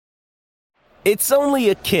It's only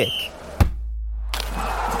a kick,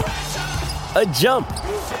 a jump,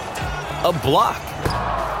 a block.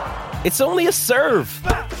 It's only a serve.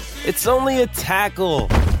 It's only a tackle,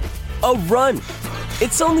 a run.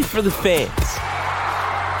 It's only for the fans.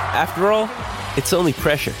 After all, it's only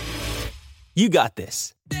pressure. You got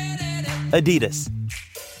this. Adidas.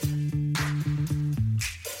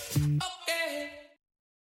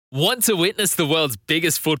 Want to witness the world's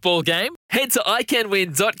biggest football game? Head to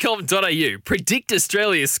iCanWin.com.au, predict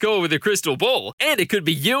Australia's score with a crystal ball, and it could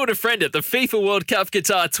be you and a friend at the FIFA World Cup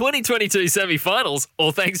Qatar 2022 semi-finals,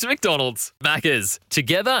 all thanks to McDonald's. Maccas,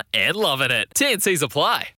 together and loving it. TNCs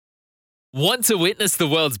apply. Want to witness the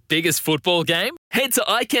world's biggest football game? Head to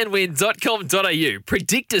iCanWin.com.au,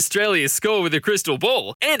 predict Australia's score with a crystal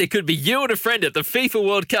ball, and it could be you and a friend at the FIFA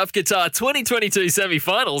World Cup Qatar 2022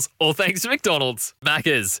 semi-finals, all thanks to McDonald's.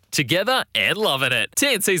 Maccas, together and loving it.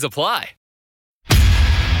 TNCs apply.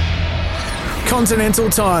 Continental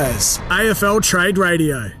Tires, AFL Trade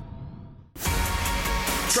Radio.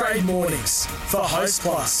 Trade Mornings for Host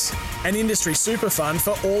Plus, an industry super fund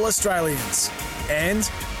for all Australians. And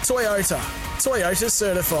Toyota, Toyota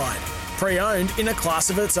certified, pre-owned in a class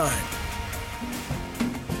of its own.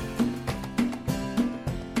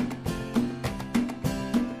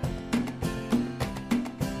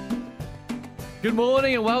 Good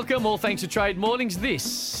morning and welcome. All thanks to Trade Mornings.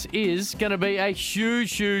 This is going to be a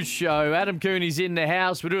huge, huge show. Adam Cooney's in the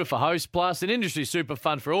house. We do it for Host Plus, an industry super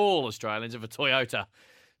fund for all Australians of a Toyota.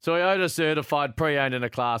 Toyota certified, pre-owned in a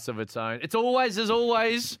class of its own. It's always, as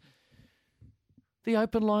always, the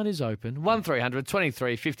open line is open. 1300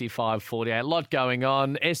 23 55 48. A lot going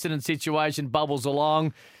on. Essendon situation bubbles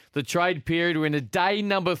along. The trade period, we're in a day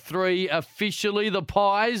number 3 officially. The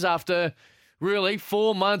Pies, after really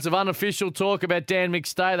 4 months of unofficial talk about Dan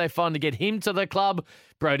McStay, they finally get him to the club.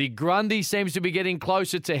 Brodie Grundy seems to be getting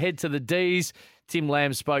closer to head to the Ds. Tim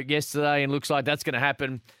Lamb spoke yesterday and looks like that's going to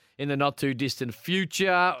happen in the not too distant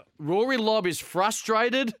future. Rory Lobb is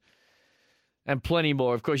frustrated. And plenty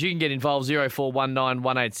more. Of course, you can get involved, 0419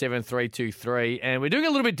 187 323. And we're doing a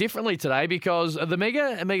little bit differently today because of the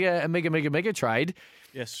mega trade.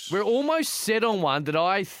 Yes. We're almost set on one that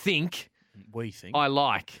I think I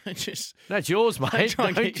like. That's yours, mate.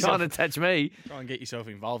 Don't try and attach me. Try and get yourself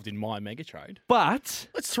involved in my mega trade. But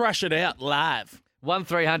let's thrash it out live.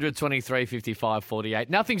 1300 23 55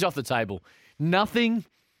 48. Nothing's off the table. Nothing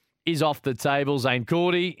is off the table. Zane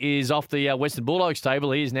Cordy is off the Western Bulldogs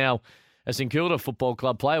table. He is now a St Kilda Football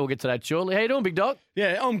Club player. We'll get to that shortly. How you doing, Big Dog?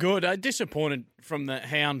 Yeah, I'm good. Disappointed from the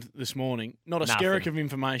Hound this morning. Not a skerrick of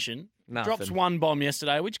information. Nothing. Drops one bomb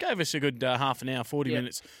yesterday, which gave us a good half an hour, 40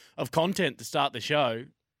 minutes of content to start the show.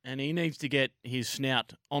 And he needs to get his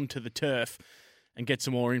snout onto the turf and get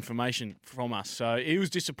some more information from us. So he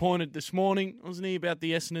was disappointed this morning, wasn't he, about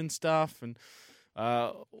the Essendon stuff and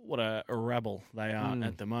what a rabble they are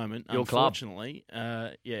at the moment. Your Unfortunately,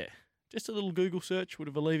 yeah. Just a little Google search would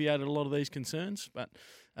have alleviated a lot of these concerns, but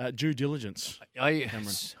due diligence.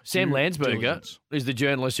 Sam Landsberger is the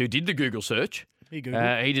journalist who did the Google search. He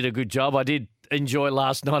did a good job. I did enjoy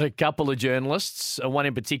last night a couple of journalists, one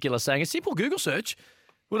in particular saying a simple Google search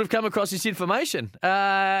would have come across this information.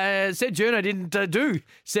 Said journo didn't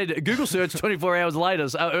said Google search 24 hours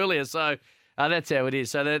earlier. So that's how it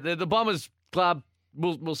is. So the Bombers Club,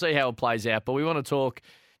 we'll see how it plays out, but we want to talk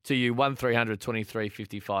to you, 1300 23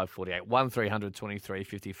 55 48. 1300 23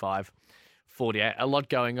 55 48. A lot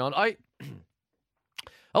going on. I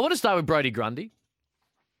want to start with Brodie Grundy.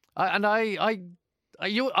 I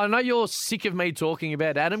know you're sick of me talking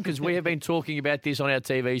about Adam because we have been talking about this on our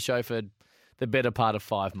TV show for the better part of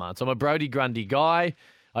 5 months. I'm a Brodie Grundy guy.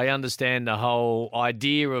 I understand the whole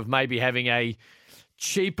idea of maybe having a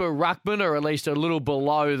cheaper ruckman, or at least a little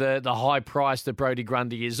below the high price that Brodie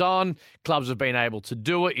Grundy is on. Clubs have been able to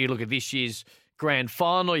do it. You look at this year's grand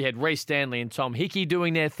final, you had Reece Stanley and Tom Hickey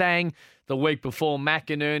doing their thing. The week before,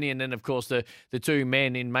 McInerney, and then, of course, the two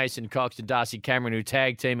men in Mason Cox and Darcy Cameron who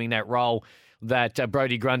tag-teaming that role that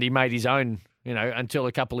Brodie Grundy made his own, until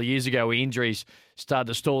a couple of years ago where injuries started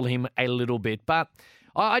to stall him a little bit. But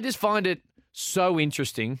I just find it so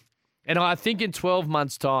interesting. And I think in 12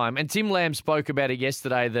 months' time, and Tim Lamb spoke about it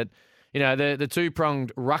yesterday, that, the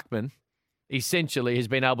two-pronged ruckman essentially has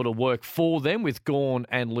been able to work for them with Gawn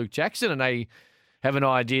and Luke Jackson, and they have an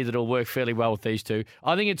idea that it'll work fairly well with these two.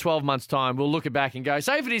 I think in 12 months' time, we'll look back and go,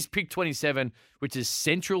 say if it is pick 27, which is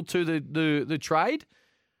central to the trade,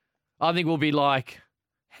 I think we'll be like,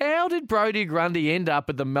 how did Brodie Grundy end up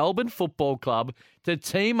at the Melbourne Football Club to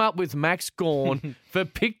team up with Max Gawn for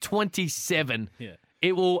pick 27? Yeah.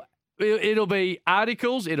 It'll be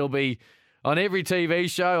articles. It'll be on every TV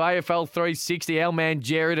show, AFL 360, our man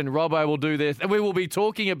Jared and Robbo will do this, and we will be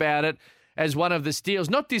talking about it as one of the steals.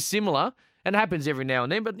 Not dissimilar, and happens every now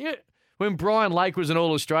and then, but yeah, when Brian Lake was an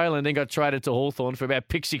All-Australian and then got traded to Hawthorn for about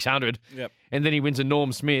pick 600, and then he wins a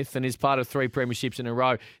Norm Smith and is part of 3 premierships in a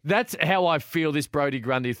row. That's how I feel this Brodie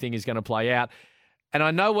Grundy thing is going to play out. And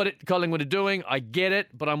I know what Collingwood are doing. I get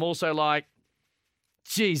it, but I'm also like,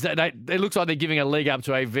 geez, it looks like they're giving a leg up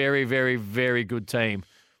to a very, very, very good team.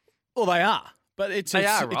 Well, they are. But it's a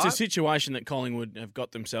right? situation that Collingwood have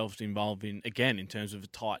got themselves involved in, again, in terms of a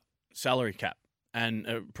tight salary cap and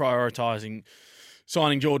prioritising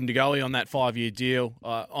signing Jordan De Goey on that 5-year deal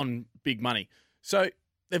on big money. So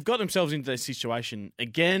they've got themselves into that situation.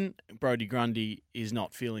 Again, Brodie Grundy is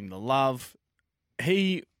not feeling the love.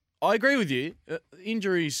 I agree with you.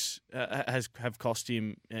 Injuries have cost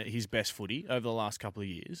him his best footy over the last couple of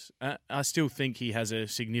years. I still think he has a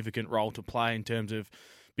significant role to play in terms of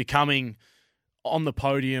becoming on the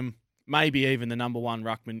podium, maybe even the number 1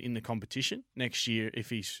 ruckman in the competition next year if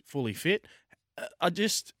he's fully fit.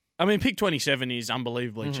 Pick 27 is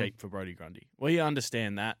unbelievably cheap for Brodie Grundy. We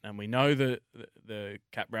understand that, and we know the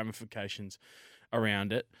cap ramifications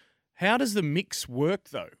around it. How does the mix work,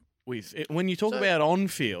 though, with it, when you talk about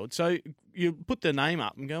on-field? So you put the name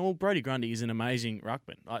up and go, well, Brodie Grundy is an amazing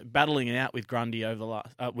ruckman, like battling it out with Grundy over the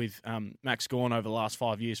last, Max Gawn over the last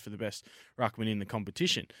 5 years for the best ruckman in the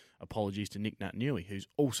competition. Apologies to Nick Naitanui, who's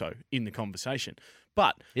also in the conversation.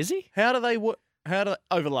 But is he? How do they over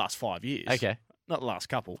the last 5 years? Okay. Not the last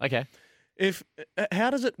couple. Okay. How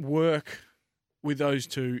does it work with those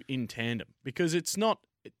two in tandem? Because it's not.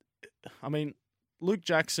 Luke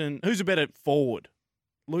Jackson. Who's a better forward,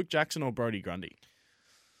 Luke Jackson or Brodie Grundy?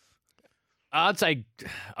 I'd say,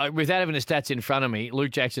 without having the stats in front of me,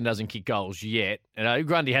 Luke Jackson doesn't kick goals yet.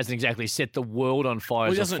 Grundy hasn't exactly set the world on fire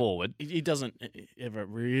as a forward. He doesn't ever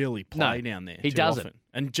really play down there. He doesn't. Often.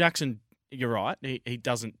 And Jackson, you're right, he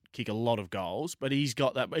doesn't kick a lot of goals, but he's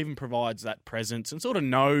got that, even provides that presence and sort of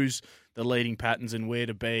knows the leading patterns and where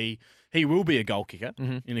to be. He will be a goal kicker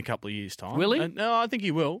in a couple of years' time. Will he? No, I think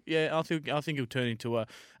he will. Yeah, I think he'll turn into a,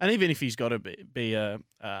 and even if he's got to be a,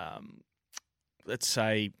 let's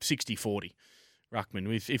say 60-40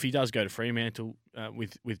 ruckman, if he does go to Fremantle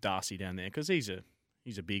with Darcy down there, because he's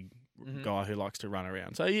a big guy who likes to run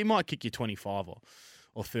around, so he might kick you 25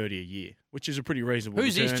 or 30 a year, which is a pretty reasonable.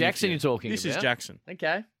 Who's this Jackson you're talking about? This is Jackson.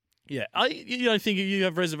 Okay. Yeah, you don't think you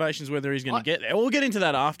have reservations whether he's going to get there. We'll get into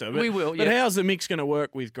that after. But, we will. But how's the mix going to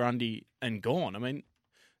work with Grundy and Gawn? I mean,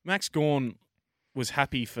 Max Gawn was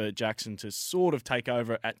happy for Jackson to sort of take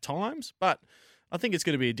over at times, but I think it's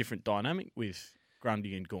going to be a different dynamic with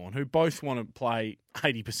Grundy and Gawn, who both want to play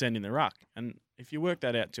 80% in the ruck. And if you work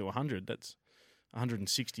that out to 100, that's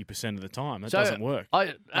 160% of the time. That doesn't work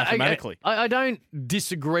mathematically. I don't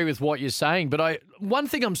disagree with what you're saying, but one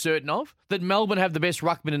thing I'm certain of, that Melbourne have the best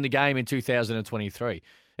ruckman in the game in 2023.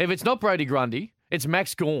 If it's not Brodie Grundy, it's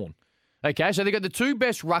Max Gawn. Okay, so they've got the 2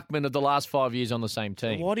 best ruckmen of the last 5 years on the same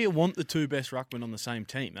team. Why do you want the 2 best ruckmen on the same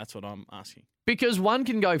team? That's what I'm asking. Because one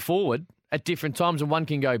can go forward at different times and one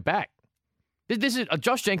can go back. This is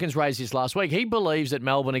Josh Jenkins raised this last week. He believes that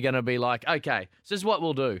Melbourne are going to be like, okay, so this is what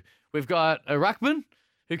we'll do. We've got a ruckman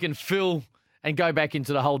who can fill and go back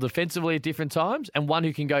into the hole defensively at different times, and one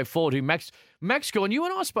who can go forward. Who Max Gawn, you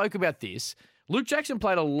and I spoke about this. Luke Jackson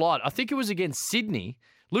played a lot. I think it was against Sydney.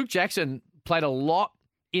 Luke Jackson played a lot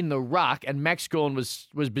in the ruck, and Max Gawn was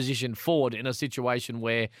positioned forward in a situation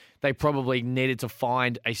where they probably needed to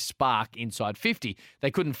find a spark inside 50.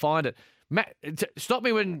 They couldn't find it. Stop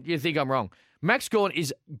me when you think I'm wrong. Max Gawn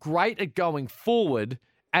is great at going forward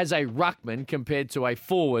as a ruckman compared to a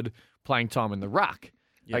forward playing time in the ruck.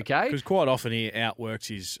 Yep. Okay? Because quite often he outworks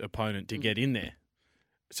his opponent to get in there.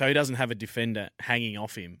 So he doesn't have a defender hanging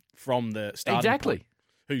off him from the starting point,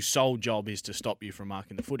 whose sole job is to stop you from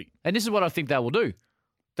marking the footy. And this is what I think they will do.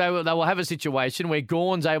 They will have a situation where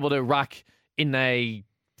Gawn's able to ruck in a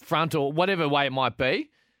front or whatever way it might be,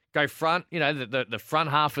 go front, the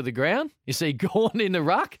front half of the ground. You see Gawn in the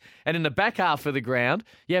ruck, and in the back half of the ground,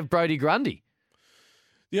 you have Brodie Grundy.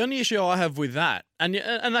 The only issue I have with that, and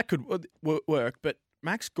that could work, but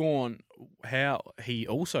Max Gawn, how he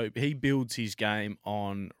builds his game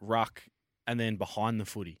on ruck and then behind the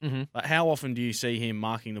footy. Mm-hmm. Like, how often do you see him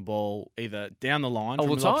marking the ball either down the line from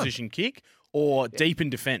an opposition kick or deep in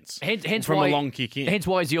defence from a long kick in? Hence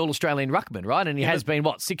why he's the All-Australian ruckman, right? And he has been,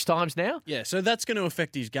 6 times now? Yeah, so that's going to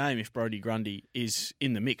affect his game if Brodie Grundy is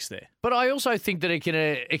in the mix there. But I also think that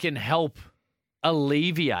it can help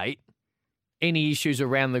alleviate any issues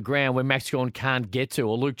around the ground where Max Gawn can't get to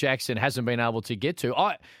or Luke Jackson hasn't been able to get to.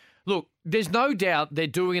 Look, there's no doubt they're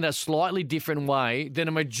doing it a slightly different way than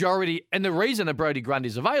a majority. And the reason that Brodie Grundy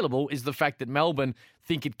is available is the fact that Melbourne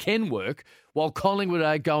think it can work, while Collingwood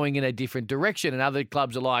are going in a different direction. And other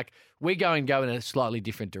clubs are like, we're going to go in a slightly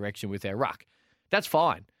different direction with our ruck. That's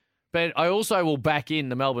fine. But I also will back in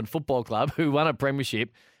the Melbourne Football Club, who won a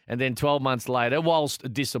premiership and then 12 months later,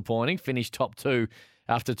 whilst disappointing, finished top 2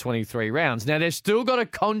 after 23 rounds. Now, they've still got to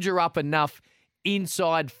conjure up enough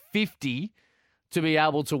inside 50 to be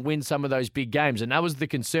able to win some of those big games. And that was the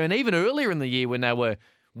concern even earlier in the year when they were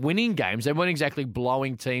winning games. They weren't exactly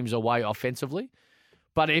blowing teams away offensively.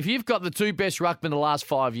 But if you've got the 2 best ruckmen the last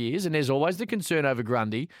 5 years, and there's always the concern over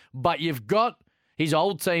Grundy, but you've got his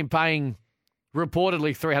old team paying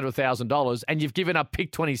reportedly $300,000, and you've given up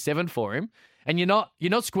pick 27 for him, and you're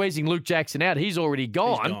not squeezing Luke Jackson out. He's already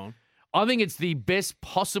gone. He's gone. I think it's the best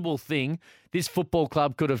possible thing this football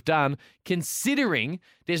club could have done, considering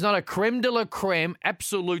there's not a creme de la creme,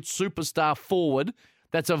 absolute superstar forward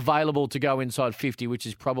that's available to go inside 50, which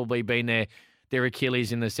has probably been their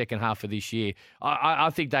Achilles in the second half of this year. I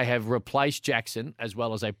think they have replaced Jackson as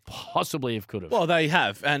well as they possibly could have. Well, they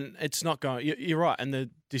have, and it's not going. You're right, and the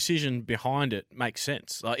decision behind it makes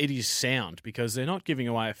sense. Like, it is sound because they're not giving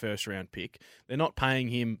away a first round pick. They're not paying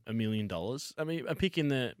him $1 million. I mean, a pick in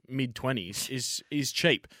the mid-20s is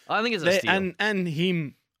cheap. I think it's a steal. And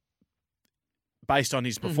him, based on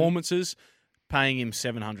his performances, paying him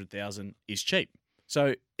 $700,000 is cheap.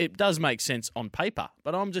 So it does make sense on paper,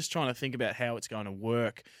 but I'm just trying to think about how it's going to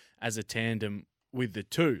work as a tandem with the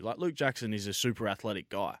two. Like, Luke Jackson is a super athletic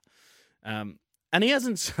guy, and he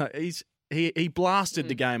hasn't. He blasted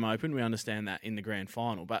the game open. We understand that in the grand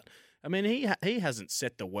final, but I mean he hasn't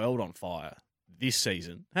set the world on fire this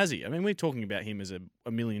season, has he? I mean, we're talking about him as a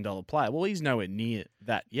 $1 million player. Well, he's nowhere near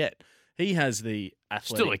that yet. He has the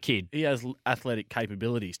athletic, still a kid. He has athletic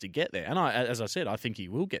capabilities to get there, and as I said, I think he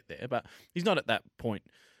will get there, but he's not at that point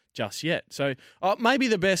just yet. So maybe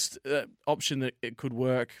the best option that it could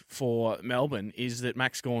work for Melbourne is that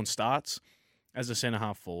Max Gawn starts as a centre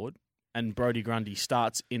half forward, and Brodie Grundy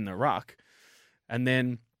starts in the ruck, and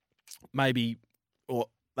then maybe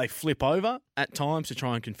they flip over at times to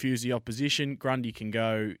try and confuse the opposition. Grundy can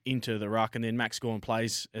go into the ruck, and then Max Gawn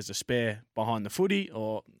plays as a spare behind the footy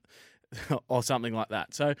or something like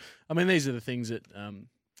that. So, I mean, these are the things that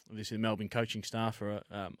obviously the Melbourne coaching staff are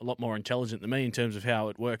a lot more intelligent than me in terms of how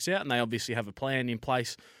it works out, and they obviously have a plan in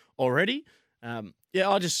place already. I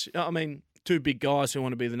mean, 2 big guys who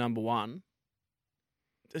want to be the number one.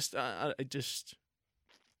 I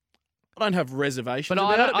don't have reservations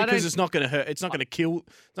about it because it's not going to hurt. It's not going to kill.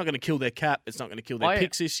 It's not going to kill their cap. It's not going to kill their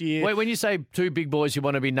picks this year. Wait, when you say 2 big boys who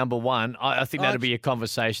want to be number one, I think that'll be a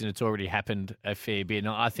conversation that's already happened a fair bit. And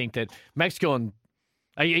I think that Max Gawn.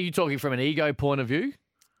 Are you talking from an ego point of view?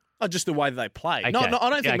 Just the way that they play. Okay. No,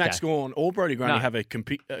 I don't think Max Gawn or Brodie Grundy have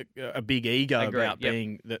a big ego about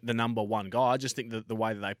being the number one guy. I just think that the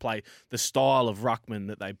way that they play, the style of ruckman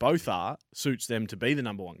that they both are, suits them to be the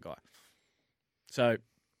number one guy. So,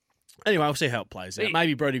 anyway, we'll see how it plays out.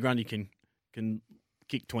 Maybe Brodie Grundy can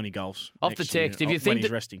kick 20 goals off the text. If you think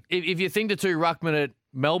the 2 ruckmen at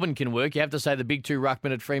Melbourne can work, you have to say the big 2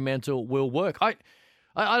 ruckmen at Fremantle will work.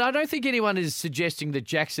 I don't think anyone is suggesting that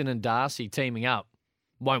Jackson and Darcy teaming up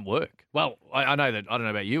won't work. Well, I know that. I don't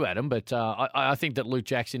know about you, Adam, but I think that Luke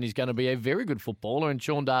Jackson is going to be a very good footballer, and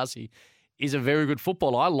Sean Darcy is a very good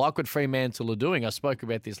footballer. I like what Fremantle are doing. I spoke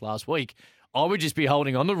about this last week. I would just be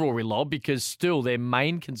holding on to Rory Lobb because still their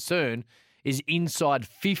main concern is inside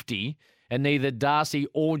 50, and neither Darcy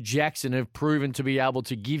or Jackson have proven to be able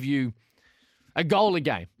to give you a goal a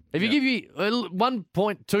game. If you give you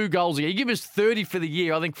 1.2 goals a year, you give us 30 for the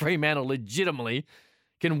year, I think Fremantle legitimately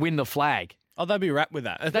can win the flag. Oh, they'd be wrapped with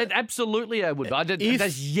that. They absolutely would.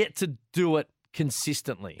 That's yet to do it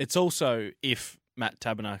consistently. It's also if Matt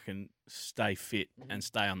Taberner can stay fit and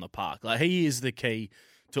stay on the park. Like, he is the key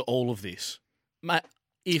to all of this. Nat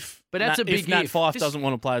Fyfe doesn't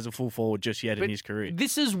want to play as a full forward just yet in his career.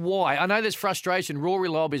 This is why. I know there's frustration. Rory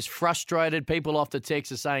Lobb is frustrated. People off the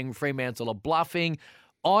text are saying Fremantle are bluffing.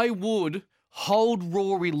 I would hold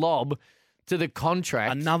Rory Lobb to the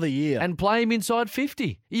contract another year and play him inside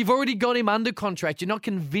 50. You've already got him under contract. You're not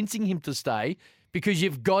convincing him to stay because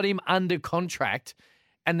you've got him under contract,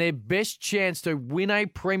 and their best chance to win a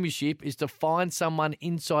premiership is to find someone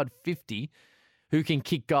inside 50 who can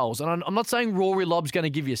kick goals. And I'm not saying Rory Lobb's going to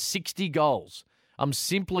give you 60 goals. I'm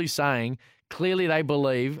simply saying clearly they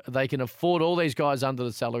believe they can afford all these guys under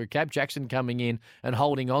the salary cap, Jackson coming in and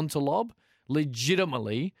holding on to Lobb.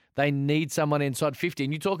 Legitimately, they need someone inside 50.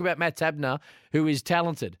 And you talk about Matt Taberner, who is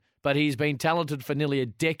talented, but he's been talented for nearly a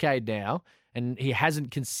decade now, and he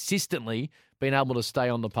hasn't consistently been able to stay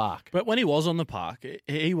on the park. But when he was on the park,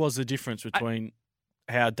 he was the difference between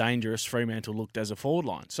how dangerous Fremantle looked as a forward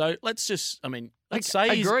line. So let's say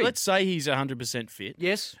he's 100% fit.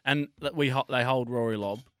 Yes. And that they hold Rory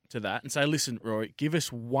Lobb to that and say, listen, Rory, give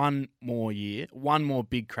us one more year, one more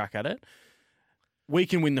big crack at it. We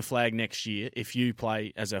can win the flag next year if you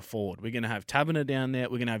play as our forward. We're going to have Taberner down there.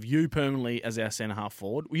 We're going to have you permanently as our centre-half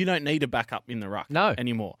forward. You don't need a backup in the ruck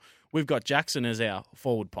anymore. We've got Jackson as our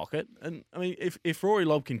forward pocket. And, I mean, if Rory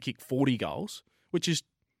Lobb can kick 40 goals, which is,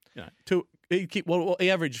 he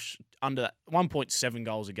averaged under 1.7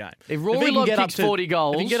 goals a game. If Rory Lobb kicks 40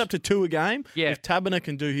 goals... If he can get up to 2 a game, if Taberner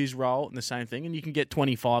can do his role in the same thing, and you can get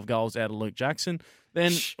 25 goals out of Luke Jackson,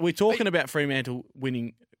 then we're talking about Fremantle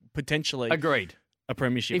winning potentially... Agreed. A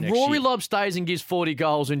premiership if next Rory year. Lobb stays and gives 40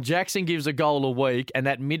 goals and Jackson gives a goal a week and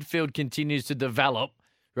that midfield continues to develop,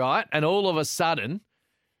 right, and all of a sudden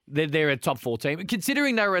they're a top 4 team,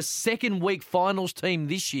 considering they were a second-week finals team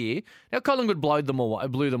this year, now Collingwood blew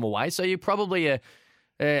them away, so you're probably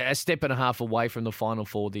a step and a half away from the Final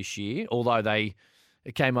Four this year, although they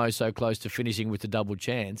came so close to finishing with the double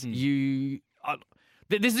chance.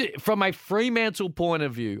 This is from a Fremantle point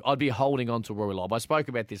of view. I'd be holding on to Rory Lobb. I spoke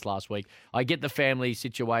about this last week. I get the family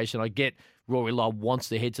situation. I get Rory Lobb wants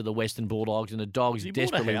to head to the Western Bulldogs, and the Dogs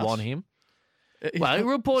desperately want him.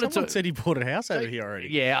 Well, someone said he bought a house over here already.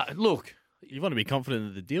 Yeah, look. You want to be confident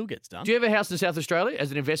that the deal gets done. Do you have a house in South Australia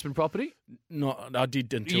as an investment property? No, I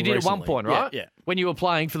did until You did recently. at one point, right? Yeah. When you were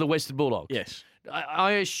playing for the Western Bulldogs. Yes.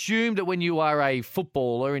 I assume that when you are a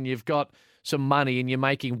footballer and you've got some money and you're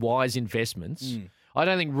making wise investments, I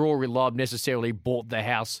don't think Rory Lobb necessarily bought the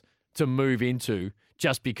house to move into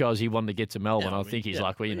just because he wanted to get to Melbourne. I think he's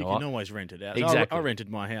like, well, you know what? You can always rent it out. Exactly. I rented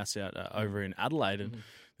my house out over in Adelaide, and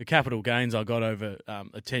the capital gains I got over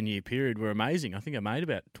a 10-year period were amazing. I think I made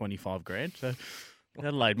about 25 grand. So the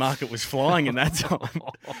Adelaide market was flying in that time.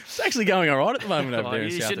 It's actually going all right at the moment over there in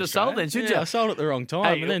South You shouldn't have Australia. sold then, should you? I sold at the wrong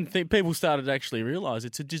time. Hey, and then people started to actually realise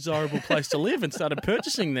it's a desirable place to live and started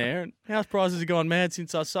purchasing there. And house prices have gone mad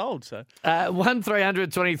since I sold. So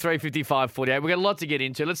 1300 23 55 48. We've got a lot to get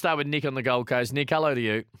into. Let's start with Nick on the Gold Coast. Nick, hello to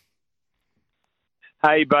you.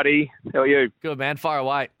 Hey, buddy. How are you? Good, man. Fire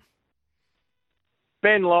away.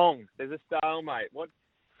 Ben Long, there's a stalemate. What's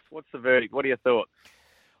the verdict? What are your thoughts?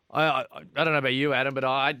 I don't know about you, Adam, but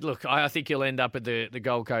I think he'll end up at the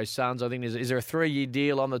Gold Coast Suns. I think is there a 3-year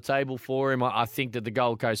deal on the table for him? I think that the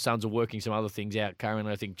Gold Coast Suns are working some other things out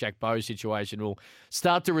currently. I think Jack Bowe's situation will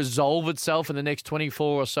start to resolve itself in the next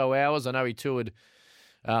 24 or so hours. I know he toured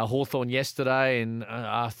Hawthorn yesterday, and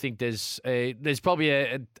I think there's probably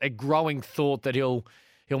a growing thought that he'll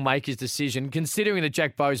make his decision, considering that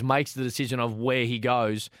Jack Bowes makes the decision of where he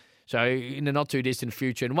goes. So in the not-too-distant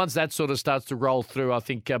future. And once that sort of starts to roll through, I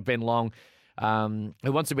think Ben Long,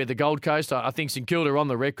 who wants to be at the Gold Coast, I think St Kilda are on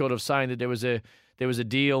the record of saying that there was a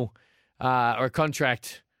deal or a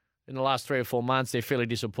contract in the last 3 or 4 months. They're fairly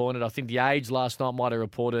disappointed. I think The Age last night might have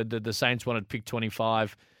reported that the Saints wanted pick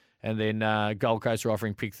 25 and then Gold Coast are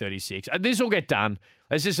offering pick 36. This will get done.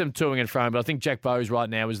 There's just some toing and froing, but I think Jack Bowes right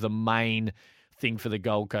now is the main thing for the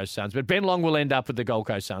Gold Coast Suns. But Ben Long will end up with the Gold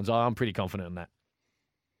Coast Suns. I'm pretty confident in that.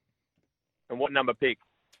 And what number pick?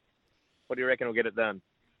 What do you reckon will get it done?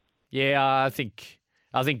 Yeah, I think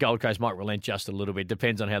Gold Coast might relent just a little bit.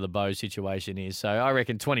 Depends on how the Bowes situation is. So I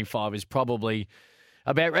reckon 25 is probably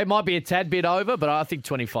about. It might be a tad bit over, but I think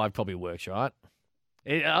 25 probably works, right?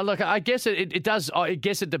 Look, I guess it does. I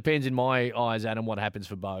guess it depends in my eyes, Adam, what happens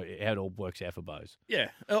for Bowes, how it all works out for Bowes. yeah,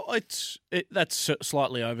 that's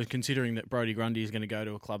slightly over, considering that Brodie Grundy is going to go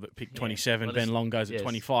to a club at pick 27. well, Ben Long goes at yes.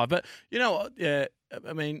 25. But you know what? Yeah,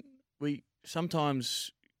 I mean, we sometimes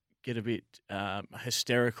get a bit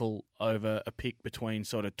hysterical over a pick between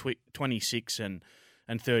sort of 26 and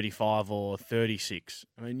 35 or 36.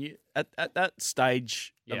 I mean, at that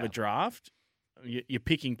stage of a draft, you're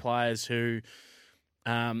picking players who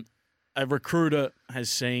a recruiter has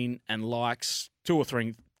seen and likes 2 or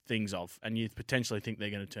 3 things of, and you potentially think they're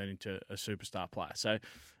going to turn into a superstar player. So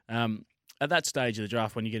at that stage of the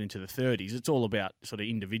draft, when you get into the 30s, it's all about sort of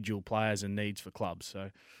individual players and needs for clubs. So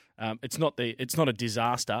it's not a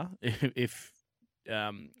disaster if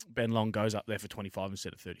Ben Long goes up there for 25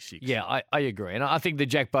 instead of 36. Yeah, I agree. And I think the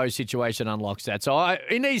Jack Bowes situation unlocks that. So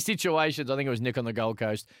in these situations, I think it was Nick on the Gold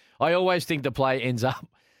Coast, I always think the play ends up,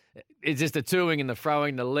 it's just the toing and the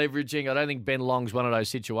throwing, the leveraging. I don't think Ben Long's one of those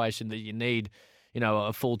situations that you need,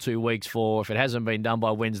 a full 2 weeks for. If it hasn't been done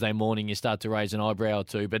by Wednesday morning, you start to raise an eyebrow or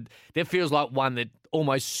two. But that feels like one that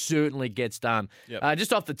almost certainly gets done. Yep.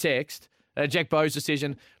 Just off the text, Jack Bowe's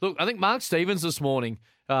decision. Look, I think Mark Stevens this morning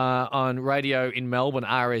on radio in Melbourne,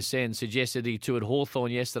 RSN, suggested he toured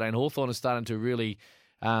Hawthorn yesterday, and Hawthorn is starting to really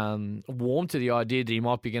warm to the idea that he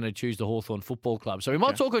might be going to choose the Hawthorn Football Club. So we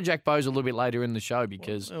might talk on Jack Bowes a little bit later in the show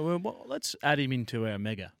because... Well, let's add him into our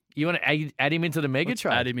mega. You want to add him into the mega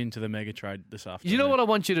trade? Add him into the mega trade this afternoon. You know what I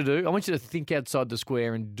want you to do? I want you to think outside the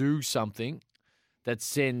square and do something that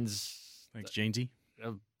sends... Thanks, Jeansy.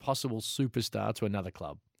 A possible superstar to another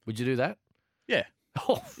club. Would you do that? Yeah.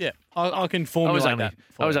 Oh. Yeah, I can formulate that.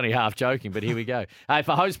 I was only half joking, but here we go. Hey,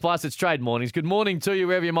 for Host Plus, it's Trade Mornings. Good morning to you,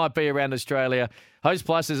 wherever you might be around Australia. Host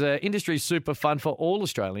Plus is an industry super fun for all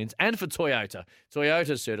Australians and for Toyota.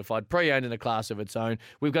 Toyota certified, pre-owned in a class of its own.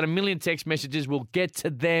 We've got a million text messages. We'll get to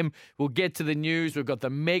them. We'll get to the news. We've got the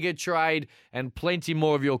mega trade and plenty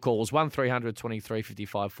more of your calls. 1300 23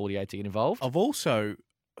 55 48 to get involved. I've also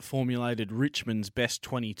formulated Richmond's best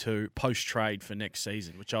 22 post-trade for next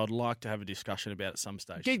season, which I'd like to have a discussion about at some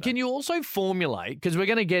stage. Can you also formulate, because we're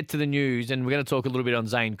going to get to the news and we're going to talk a little bit on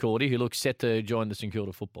Zane Cordy, who looks set to join the St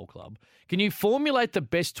Kilda Football Club. Can you formulate the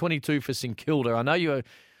best 22 for St Kilda? I know you were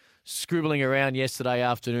scribbling around yesterday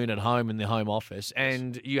afternoon at home in the home office,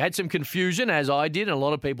 and you had some confusion, as I did, and a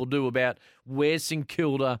lot of people do, about where St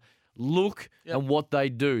Kilda look and what they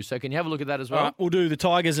do. So can you have a look at that as well? All right, we'll do the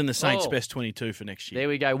Tigers and the Saints best 22 for next year. There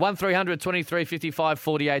we go. 1300 23 55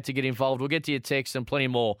 48 to get involved. We'll get to your text and plenty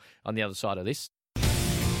more on the other side of this.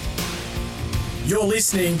 You're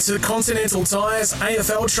listening to Continental Tires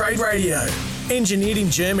AFL Trade Radio. Engineered in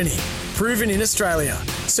Germany. Proven in Australia.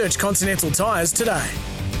 Search Continental Tires today.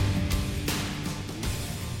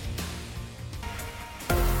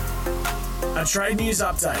 A trade news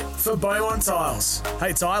update for Beaumont Tiles.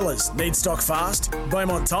 Hey Tilers, need stock fast?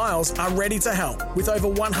 Beaumont Tiles are ready to help with over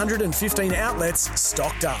 115 outlets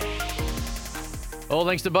stocked up. All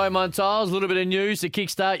thanks to Beaumont Tiles. A little bit of news to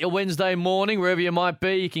kickstart your Wednesday morning, wherever you might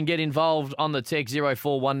be. You can get involved on the text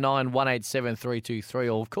 0419 187 323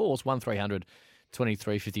 or, of course, 1300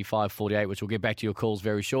 23 55 48, which we'll get back to your calls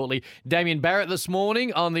very shortly. Damien Barrett this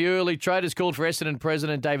morning on the early trade has called for Essendon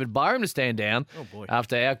President David Byram to stand down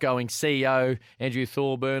after outgoing CEO Andrew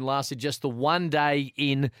Thorburn lasted just the 1 day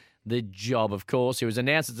in the job. Of course, he was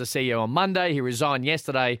announced as the CEO on Monday. He resigned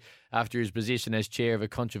yesterday after his position as chair of a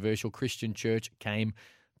controversial Christian church came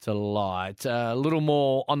to light. A little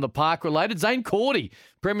more on the park related. Zane Cordy,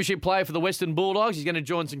 premiership player for the Western Bulldogs. He's going to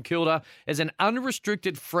join St Kilda as an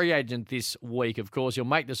unrestricted free agent this week. Of course, he'll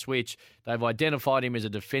make the switch. They've identified him as a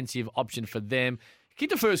defensive option for them.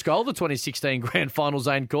 Kicked the first goal of the 2016 Grand Final,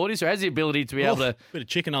 Zane Cordy, so has the ability to be able to... Bit of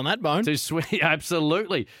chicken on that bone. To swing,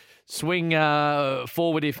 absolutely. Swing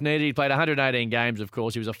forward if needed. He played 118 games, of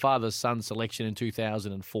course. He was a father-son selection in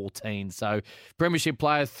 2014. So, premiership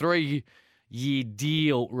player, 3-year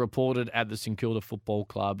deal reported at the St Kilda Football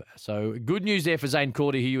Club. So good news there for Zane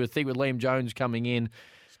Cordy, who you would think with Liam Jones coming in,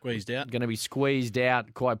 squeezed out, going to be squeezed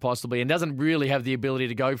out quite possibly, and doesn't really have the ability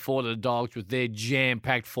to go forward to the Dogs with their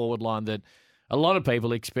jam-packed forward line that a lot of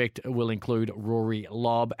people expect will include Rory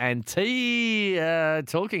Lobb and T.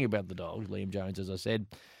 Talking about the Dogs, Liam Jones, as I said.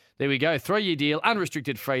 There we go. 3-year deal,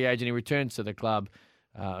 unrestricted free agent. He returns to the club.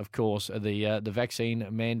 Of course, the vaccine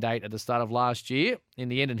mandate at the start of last year, in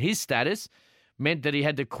the end, and his status meant that he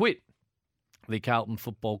had to quit the Carlton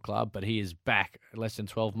Football Club, but he is back less than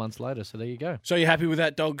 12 months later. So there you go. So you're happy with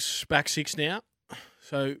that Dogs back six now?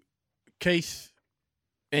 So Keith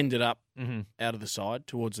ended up out of the side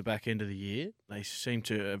towards the back end of the year. They seem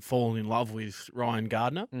to have fallen in love with Ryan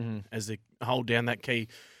Gardner as they hold down that key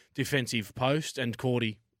defensive post, and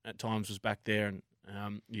Cordy at times was back there, and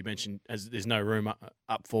you mentioned as there's no room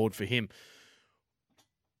up forward for him.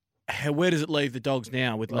 Where does it leave the Dogs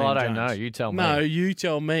now with Liam Jones? I don't know. You tell me. No, you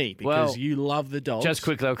tell me, because you love the Dogs. Just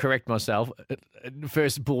quickly, I'll correct myself.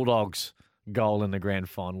 First Bulldogs goal in the grand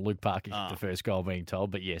final. Luke Parker kicked the first goal, being told.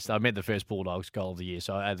 But yes, I meant the first Bulldogs goal of the year,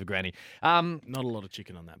 so I had the granny. Not a lot of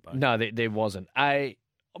chicken on that boat. No, there wasn't. It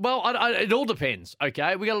all depends,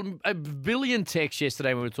 okay? We got a billion texts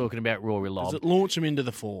yesterday when we were talking about Rory Lobb. Does it launch him into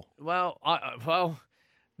the four? Well,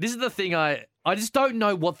 this is the thing. I just don't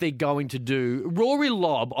know what they're going to do. Rory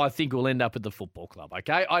Lobb, I think, will end up at the football club,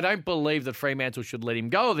 okay? I don't believe that Fremantle should let him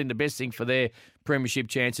go. I think the best thing for their premiership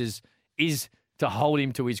chances is to hold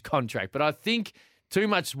him to his contract. But I think too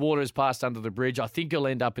much water has passed under the bridge. I think he'll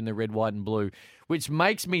end up in the red, white and blue, which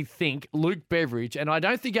makes me think Luke Beveridge, and I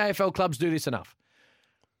don't think AFL clubs do this enough,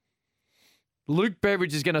 Luke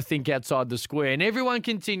Beveridge is going to think outside the square. And everyone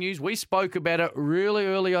continues. We spoke about it really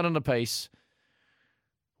early on in the piece.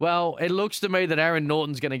 Well, it looks to me that Aaron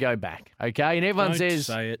Norton's going to go back, okay? And everyone says...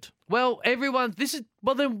 Don't say it. Well,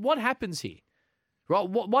 then what happens here? Right?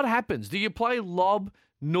 What happens? Do you play Lobb,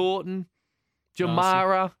 Norton,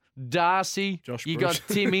 Jamara, Darcy. Josh You Bruce.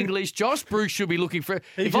 got Tim English. Josh Bruce should be looking for.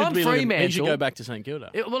 He If should I'm be looking- Fremantle, he should go back to St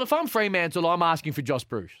Kilda. Well, if I'm Fremantle, I'm asking for Josh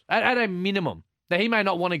Bruce at a minimum. Now, he may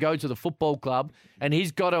not want to go to the football club, and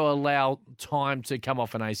he's got to allow time to come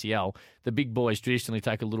off an ACL. The big boys traditionally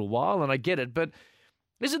take a little while, and I get it. But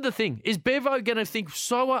this is the thing. Is Bevo going to think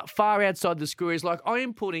so far outside the square? He's like, I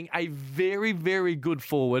am putting a very, very good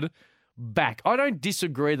forward back. I don't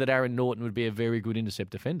disagree that Aaron Norton would be a very good intercept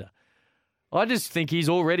defender. I just think he's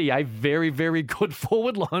already a very, very good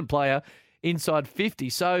forward line player inside 50.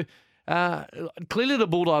 So clearly the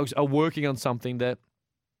Bulldogs are working on something that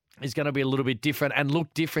is going to be a little bit different and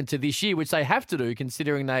look different to this year, which they have to do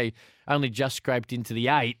considering they only just scraped into the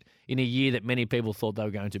 8 in a year that many people thought they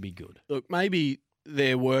were going to be good. Look, maybe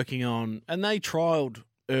they're working on, and they trialled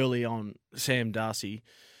early on Sam Darcy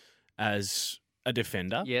as a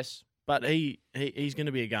defender. Yes. But he's going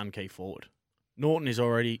to be a gun key forward. Norton is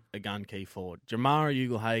already a gun key forward. Jamara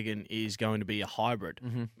Ugle-Hagan is going to be a hybrid.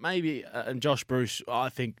 Mm-hmm. Maybe, and Josh Bruce, I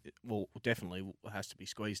think, definitely has to be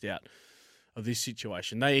squeezed out of this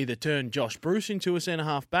situation. They either turn Josh Bruce into a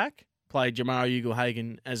centre-half back, play Jamara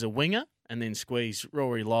Ugle-Hagan as a winger, and then squeeze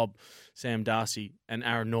Rory Lobb, Sam Darcy, and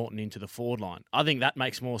Aaron Norton into the forward line. I think that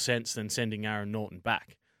makes more sense than sending Aaron Norton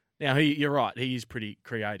back. Now, you're right, he is pretty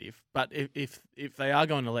creative. But if they are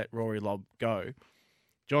going to let Rory Lobb go,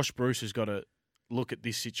 Josh Bruce has got to look at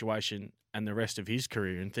this situation and the rest of his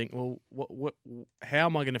career and think, well, how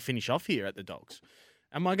am I going to finish off here at the Dogs?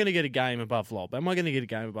 Am I going to get a game above Lobb? Am I going to get a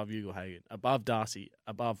game above Ugle-Hagan, above Darcy,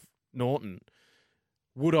 above Norton?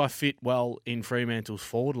 Would I fit well in Fremantle's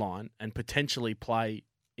forward line and potentially play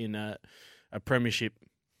in a premiership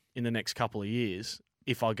in the next couple of years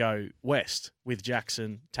if I go west with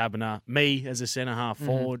Jackson, Taberner, me as a centre-half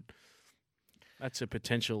forward? That's a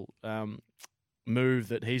potential move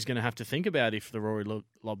that he's going to have to think about if the Rory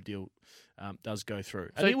Lobb deal does go through.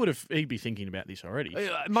 And he'd be thinking about this already.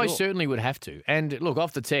 Most certainly would have to. And look,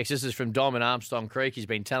 off the text, this is from Dom in Armstrong Creek. He's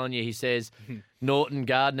been telling you, he says, Norton,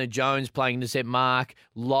 Gardner, Jones playing intercept mark,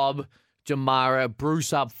 Lobb, Jamara,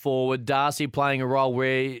 Bruce up forward, Darcy playing a role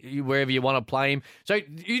wherever you want to play him. So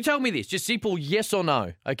you tell me this, just simple yes or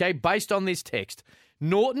no, okay, based on this text.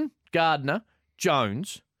 Norton, Gardner,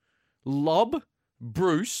 Jones, Lobb,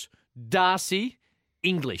 Bruce, Darcy,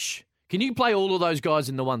 English. Can you play all of those guys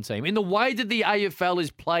in the one team? In the way that the AFL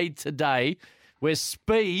is played today, where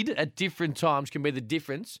speed at different times can be the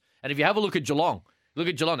difference. And if you have a look at Geelong,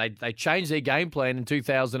 they changed their game plan in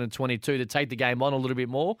 2022 to take the game on a little bit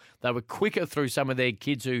more. They were quicker through some of their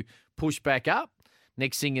kids who pushed back up.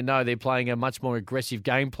 Next thing you know, they're playing a much more aggressive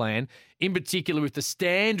game plan, in particular with the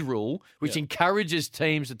stand rule, which encourages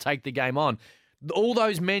teams to take the game on. All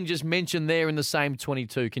those men just mentioned there in the same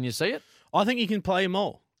 22. Can you see it? I think you can play them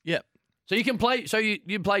all. Yep. So you can play. So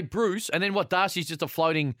you play Bruce, and then what? Darcy's just a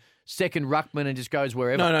floating second ruckman and just goes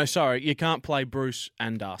wherever. No, sorry, you can't play Bruce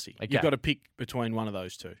and Darcy. Okay. You've got to pick between one of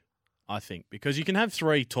those two, I think, because you can have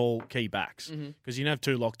 3 tall key backs because you can have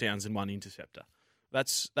 2 lockdowns and 1 interceptor.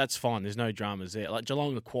 That's fine. There's no dramas there. Like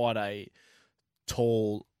Geelong are quite a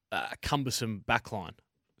tall, cumbersome backline,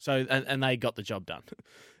 so and they got the job done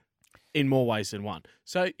in more ways than one.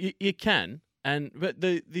 So you can. But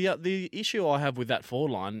the issue I have with that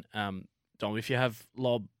forward line, Dom, if you have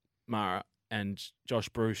Lobb, Mara, and Josh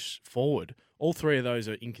Bruce forward, all 3 of those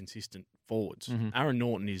are inconsistent forwards. Aaron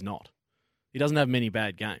Norton is not. He doesn't have many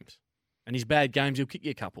bad games. And his bad games, he'll kick you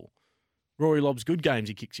a couple. Rory Lobb's good games,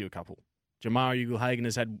 he kicks you a couple. Jamara Ugle-Hagan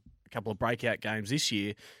has had a couple of breakout games this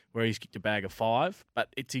year where he's kicked a bag of 5, but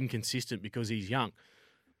it's inconsistent because he's young.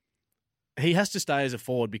 He has to stay as a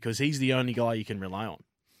forward because he's the only guy you can rely on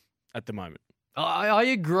at the moment. I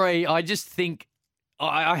agree. I just think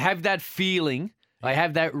I have that feeling. I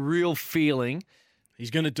have that real feeling. He's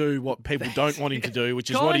going to do what people don't want him to do, which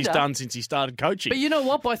is what he's done since he started coaching. But you know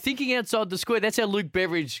what? By thinking outside the square, that's how Luke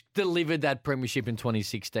Beveridge delivered that premiership in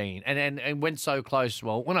 2016 and went so close.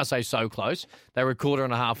 Well, when I say so close, they were a quarter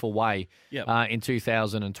and a half away in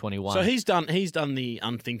 2021. So he's done the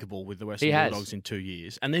unthinkable with the Western Bulldogs in 2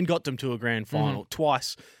 years and then got them to a grand final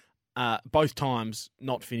twice, both times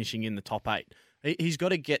not finishing in the top 8. He's got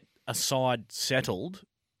to get a side settled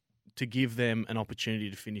to give them an opportunity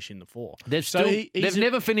to finish in the 4. They've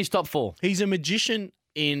never finished top 4. He's a magician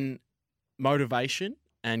in motivation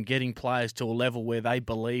and getting players to a level where they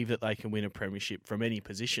believe that they can win a premiership from any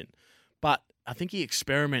position. But I think he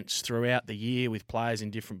experiments throughout the year with players in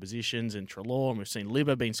different positions, and Treloar, and we've seen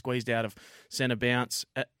Libba being squeezed out of centre bounce.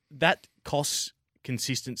 That costs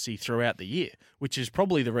consistency throughout the year, which is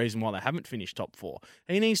probably the reason why they haven't finished top 4.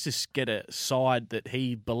 He needs to get a side that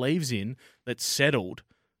he believes in that's settled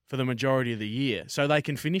for the majority of the year, so they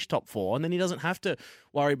can finish top 4, and then he doesn't have to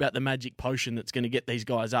worry about the magic potion that's going to get these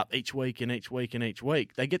guys up each week and each week and each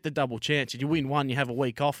week. They get the double chance. If you win one, you have a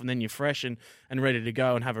week off, and then you're fresh and ready to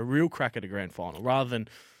go and have a real crack at a grand final, rather than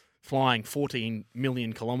flying 14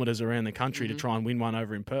 million kilometres around the country to try and win one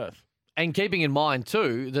over in Perth. And keeping in mind,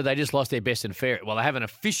 too, that they just lost their best and fairest. Well, they haven't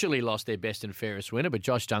officially lost their best and fairest winner, but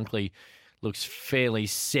Josh Dunkley looks fairly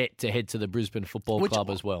set to head to the Brisbane Football Club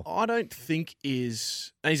as well. I don't think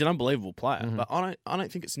he's an unbelievable player, but I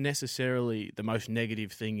don't think it's necessarily the most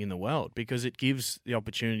negative thing in the world, because it gives the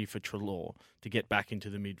opportunity for Treloar to get back into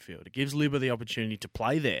the midfield. It gives Libba the opportunity to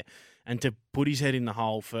play there and to put his head in the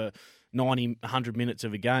hole for 90, 100 minutes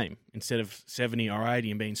of a game instead of 70 or 80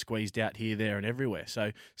 and being squeezed out here, there and everywhere. So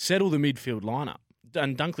settle the midfield lineup.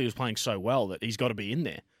 And Dunkley was playing so well that he's got to be in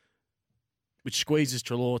there, which squeezes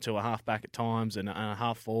Treloar to a half-back at times and a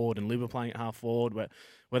half-forward, and Libba playing at half-forward,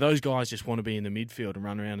 where those guys just want to be in the midfield and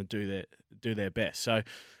run around and do their best. So,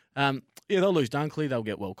 they'll lose Dunkley. They'll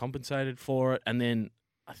get well compensated for it. And then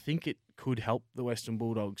I think it could help the Western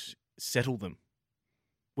Bulldogs settle them,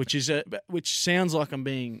 which sounds like I'm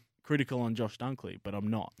being critical on Josh Dunkley, but I'm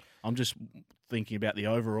not. I'm just thinking about the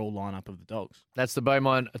overall lineup of the Dogs. That's the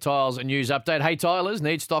Beaumont Tiles news update. Hey, tilers,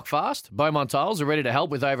 need stock fast? Beaumont Tiles are ready to help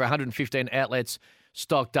with over 115 outlets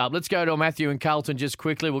stocked up. Let's go to Matthew and Carlton just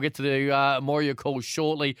quickly. We'll get to the Moria call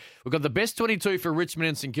shortly. We've got the best 22 for Richmond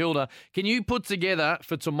and St Kilda. Can you put together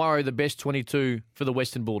for tomorrow the best 22 for the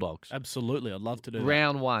Western Bulldogs? Absolutely. I'd love to do that.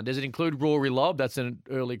 Round 1. Does it include Rory Lobb? That's an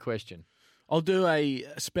early question. I'll do a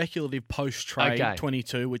speculative post-trade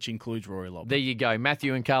 22, which includes Rory Lobb. There you go.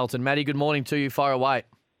 Matthew and Carlton. Matty, good morning to you. Fire away.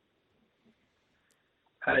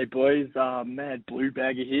 Hey, boys. Mad Blue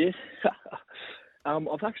Bagger here.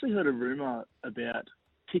 I've actually heard a rumour about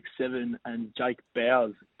Kick 7 and Jake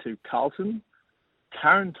Bowers to Carlton,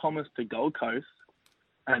 Taryn Thomas to Gold Coast,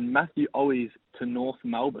 and Matthew Owies to North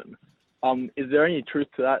Melbourne. Is there any truth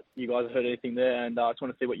to that? You guys have heard anything there? And I just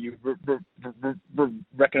want to see what you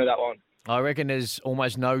reckon of that one. I reckon there's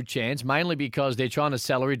almost no chance, mainly because they're trying to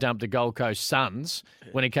salary dump the Gold Coast Suns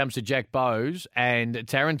when it comes to Jack Bowes. And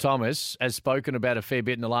Taryn Thomas, has spoken about a fair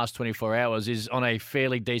bit in the last 24 hours, is on a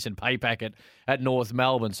fairly decent pay packet at North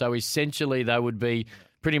Melbourne. So essentially they would be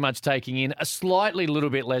pretty much taking in a slightly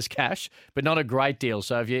little bit less cash, but not a great deal.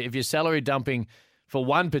 So if you're salary dumping for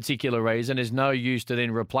one particular reason, there's no use to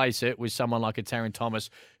then replace it with someone like a Taryn Thomas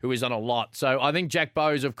who is on a lot. So I think Jack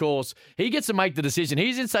Bowes, of course, he gets to make the decision.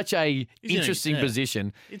 He's in such a interesting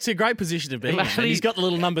position. It's a great position to be in. And he's got the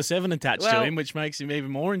little number 7 attached to him, which makes him even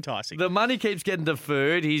more enticing. The money keeps getting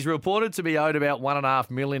deferred. He's reported to be owed about $1.5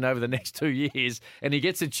 million over the next 2 years, and he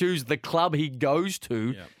gets to choose the club he goes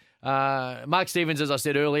to. Yep. Mark Stevens, as I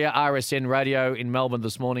said earlier, RSN Radio in Melbourne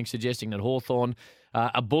this morning, suggesting that Hawthorn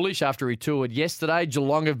are bullish after he toured yesterday.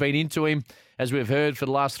 Geelong have been into him, as we've heard, for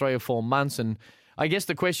the last 3 or 4 months. And I guess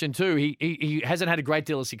the question too, he hasn't had a great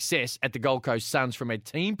deal of success at the Gold Coast Suns from a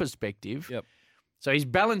team perspective. Yep. So he's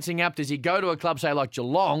balancing up. Does he go to a club, say, like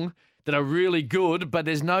Geelong, that are really good, but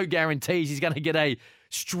there's no guarantees he's going to get a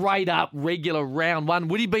straight-up regular round 1?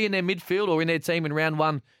 Would he be in their midfield or in their team in round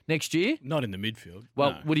 1 next year? Not in the midfield.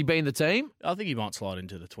 Well, no. Would he be in the team? I think he might slide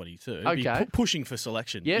into the 22. Okay. Pushing for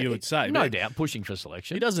selection, yeah, you would say. No doubt, pushing for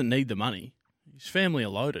selection. He doesn't need the money. His family are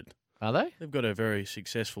loaded. Are they? They've got a very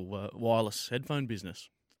successful wireless headphone business.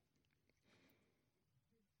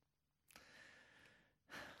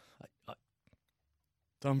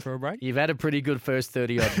 Time for a break? You've had a pretty good first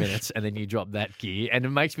 30-odd minutes, and then you drop that gear. And it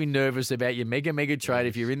makes me nervous about your mega trade.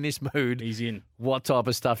 If you're in this mood, he's in. What type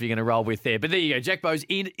of stuff you're going to roll with there. But there you go. Jack Bowes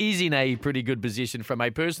is in a pretty good position from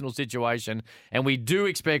a personal situation, and we do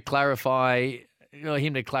expect him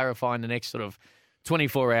to clarify in the next sort of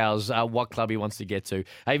 24 hours what club he wants to get to,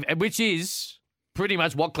 which is pretty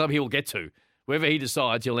much what club he will get to. Wherever he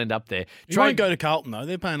decides, he'll end up there. He won't go to Carlton, though.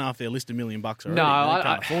 They're paying half their list $1 million already. No, they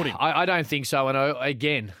can't afford him. I don't think so. And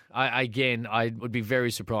I would be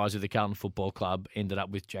very surprised if the Carlton Football Club ended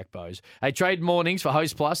up with Jack Bowes. Hey, trade mornings for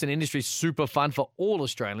Host Plus, an industry super fun for all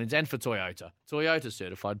Australians and for Toyota. Toyota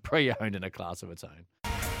certified, pre-owned, in a class of its own.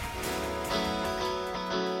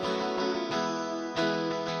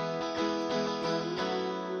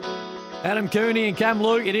 Adam Cooney and Cam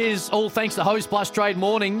Luke, it is all thanks to Host Plus trade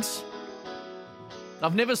mornings.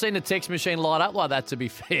 I've never seen a text machine light up like that, to be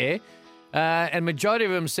fair. And majority of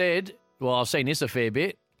them said, well, I've seen this a fair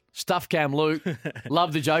bit, stuff Cam Luke,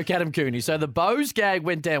 love the joke, Adam Cooney. So the Bowes gag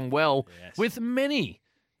went down well with many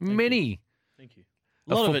Thank you.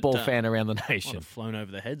 A football fan around the nation. Might have flown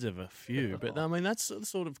over the heads of a few, but I mean, that's the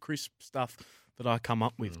sort of crisp stuff that I come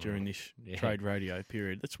up with during this trade radio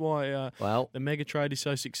period. That's why the Mega Trade is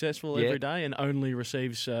so successful every day and only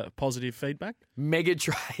receives positive feedback. Mega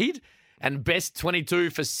Trade and best 22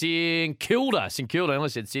 for St Kilda. St Kilda, I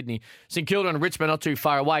almost said Sydney. St Kilda and Richmond not too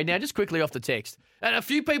far away. Now, just quickly off the text. And a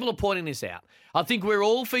few people are pointing this out. I think we're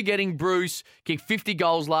all forgetting Bruce kicked 50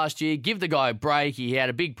 goals last year. Give the guy a break. He had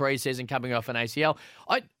a big pre-season coming off an ACL.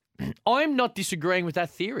 I'm not disagreeing with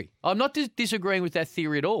that theory. I'm not disagreeing with that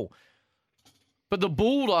theory at all. But the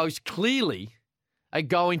Bulldogs clearly are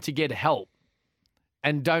going to get help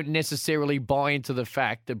and don't necessarily buy into the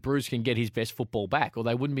fact that Bruce can get his best football back, or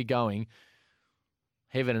they wouldn't be going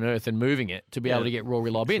heaven and earth and moving it to be able to get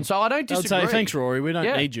Rory Lobb in. So I don't disagree. I'd say, thanks, Rory. We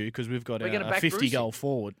don't need you because we've got a 50-goal Brucey.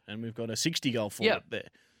 forward and we've got a 60-goal forward there.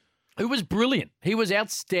 Who was brilliant. He was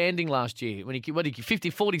outstanding last year. When he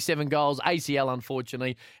 47 goals, ACL,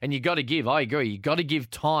 unfortunately. And I agree, you got to give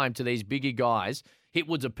time to these bigger guys.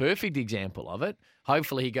 Hitwood's a perfect example of it.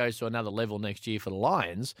 Hopefully he goes to another level next year for the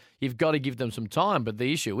Lions. You've got to give them some time. But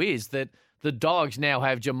the issue is that the Dogs now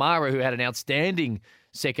have Jamara, who had an outstanding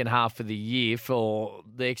second half of the year for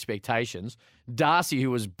the expectations. Darcy,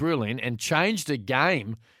 who was brilliant and changed the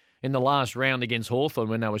game in the last round against Hawthorn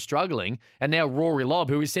when they were struggling. And now Rory Lobb,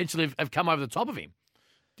 who essentially have come over the top of him.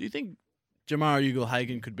 Do you think Jamara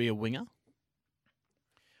Ugle-Hagan could be a winger?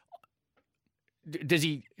 Do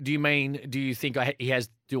you think he has?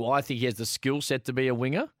 Do I think he has the skill set to be a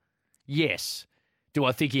winger? Yes. Do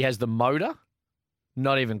I think he has the motor?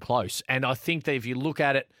 Not even close. And I think that if you look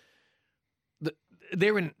at it,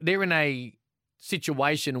 they're in a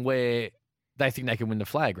situation where they think they can win the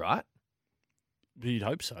flag, right? You'd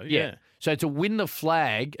hope so. Yeah. So to win the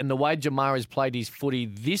flag and the way Jamara has played his footy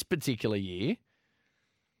this particular year,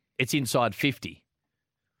 it's inside 50.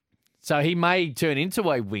 So he may turn into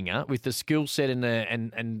a winger with the skill set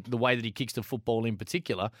and the way that he kicks the football in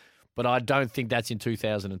particular, but I don't think that's in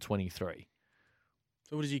 2023.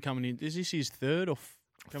 So what is he coming in? Is this his third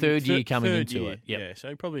year coming into year. it? Yep. Yeah, so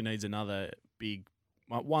he probably needs another big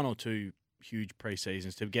one or two huge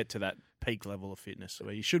pre-seasons to get to that peak level of fitness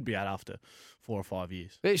where you should be at after 4 or 5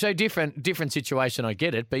 years. So different situation, I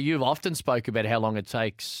get it, but you've often spoke about how long it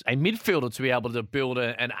takes a midfielder to be able to build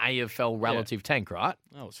an AFL relative tank, right?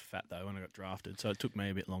 I was fat, though, when I got drafted, so it took me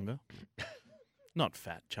a bit longer. Not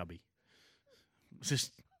fat, chubby. It's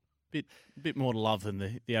just a bit more to love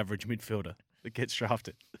than the average midfielder that gets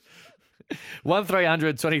drafted.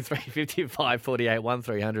 1300 23 55 48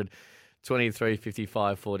 1300 23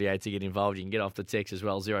 55 48 to get involved. You can get off the text as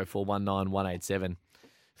well, 0419 187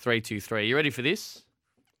 323. You ready for this?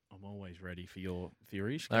 I'm always ready for your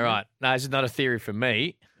theories. All right. No, this is not a theory from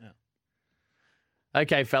me. Yeah.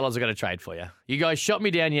 Okay, fellas, I've got a trade for you. You guys shot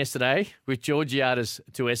me down yesterday with Georgiades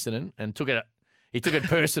to Essendon and he took it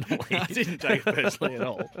personally. I didn't take it personally at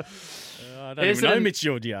all. I don't even know Mitch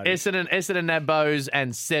Georgiades. Essendon Nabos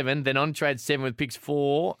and 7, then on trade 7 with picks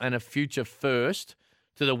 4 and a future first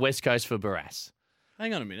to the West Coast for Barrass.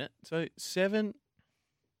 Hang on a minute. So 7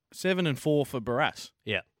 and 4 for Barrass.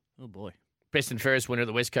 Yeah. Oh, boy. Best and fairest winner of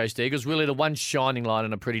the West Coast Eagles. Really the one shining light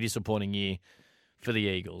on a pretty disappointing year for the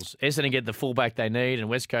Eagles. Essendon get the fullback they need and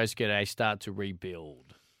West Coast get a start to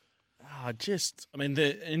rebuild.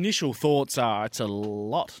 The initial thoughts are it's a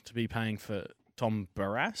lot to be paying for Tom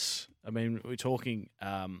Barrass. I mean, we're talking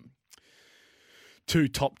 2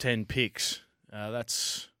 top 10 picks.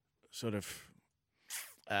 That's sort of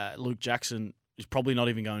Luke Jackson is probably not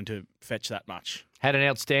even going to fetch that much. Had an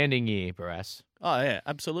outstanding year, Barrass. Oh, yeah,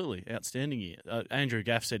 absolutely. Outstanding year. Andrew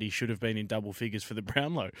Gaff said he should have been in double figures for the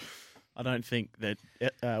Brownlow. I don't think that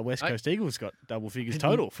West Coast Eagles got double figures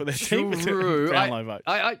total for their team with the Brownlow vote.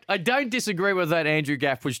 I don't disagree with that Andrew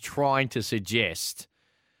Gaff was trying to suggest,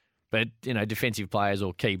 but, defensive players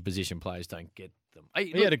or key position players don't get them.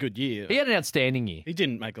 He had a good year. He had an outstanding year. He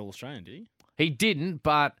didn't make All-Australian, did he? He didn't,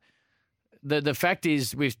 but the fact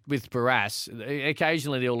is with Barrass,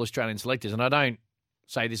 occasionally the All-Australian selectors, and I don't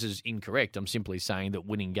say this is incorrect, I'm simply saying that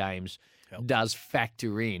winning games does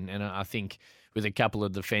factor in, and I think with a couple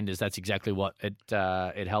of defenders, that's exactly what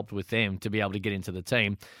it helped with them to be able to get into the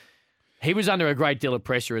team. He was under a great deal of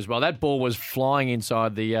pressure as well. That ball was flying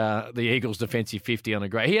inside the Eagles' defensive 50 on a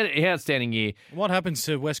great. He had an outstanding year. What happens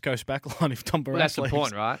to West Coast backline if Tom Barrass that's the leaves?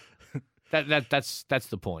 point, right? That's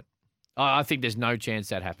the point. I think there's no chance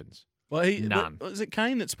that happens. Well, none. Was it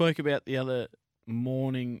Kane that spoke about the other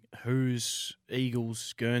morning whose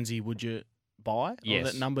Eagles Guernsey would you buy? Yes.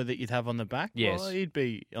 Or that number that you'd have on the back? Yes. Well, he'd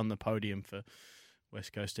be on the podium for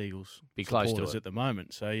West Coast Eagles be close supporters to it at the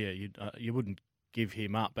moment. So, yeah, you wouldn't give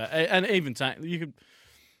him up. But and even saying you could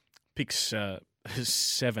pick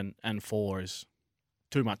 7 and 4 is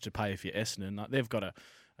too much to pay if you're Essendon. They've got a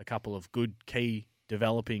a couple of good key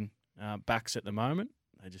developing backs at the moment.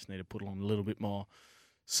 They just need to put on a little bit more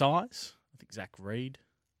size. I think Zach Reed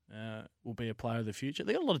will be a player of the future.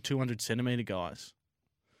 They got a lot of 200-centimetre guys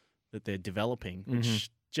that they're developing, which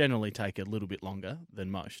generally take a little bit longer than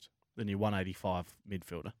your 185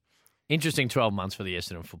 midfielder. Interesting 12 months for the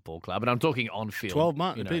Essendon Football Club, and I'm talking on field. 12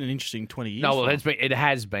 months. It's been an interesting 20 years. No, well, it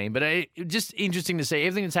has been, but just interesting to see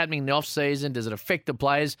everything that's happening in the off season. Does it affect the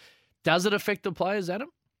players? Does it affect the players, Adam?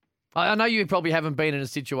 I know you probably haven't been in a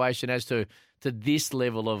situation as to this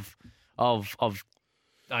level of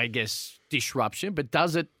I guess disruption, but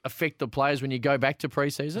does it affect the players when you go back to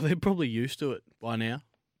pre-season? They're probably used to it by now,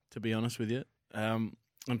 to be honest with you.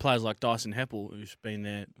 And players like Dyson Heppel, who's been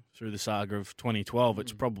there through the saga of 2012,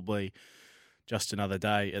 it's probably just another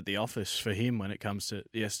day at the office for him when it comes to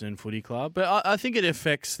the Essendon Footy Club. But I think it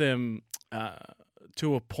affects them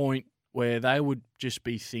to a point where they would just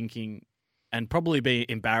be thinking and probably be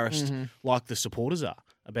embarrassed like the supporters are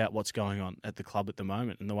about what's going on at the club at the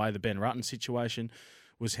moment and the way the Ben Rutten situation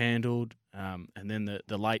was handled, and then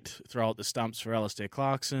the late throw at the stumps for Alistair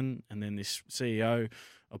Clarkson, and then this CEO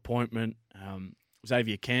appointment,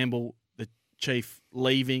 Xavier Campbell, the chief,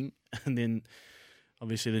 leaving, and then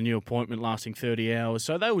obviously the new appointment lasting 30 hours.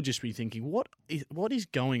 So they would just be thinking, what is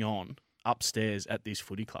going on upstairs at this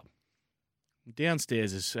footy club?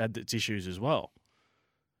 Downstairs has had its issues as well.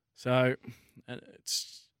 So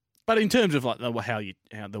but in terms of like the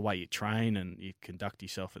way you train and you conduct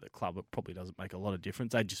yourself at the club, it probably doesn't make a lot of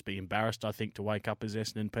difference. They'd just be embarrassed, I think, to wake up as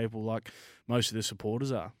Essendon people like most of the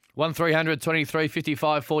supporters are. 1300 23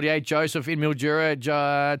 55 48. Joseph in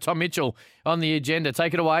Mildura. Tom Mitchell on the agenda.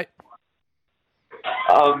 Take it away.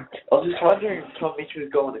 I was just wondering if Tom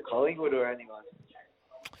Mitchell's going to Collingwood or anyone.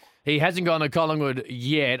 He hasn't gone to Collingwood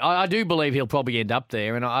yet. I do believe he'll probably end up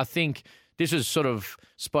there, and I think this was sort of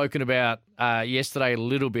spoken about yesterday a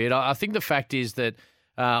little bit. I think the fact is that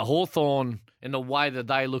Hawthorn and the way that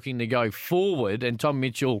they're looking to go forward, and Tom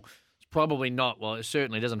Mitchell is probably not, well, it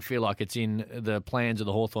certainly doesn't feel like it's in the plans of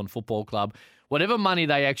the Hawthorn Football Club. Whatever money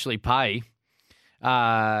they actually pay,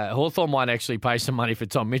 Hawthorn might actually pay some money for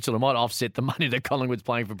Tom Mitchell. It might offset the money that Collingwood's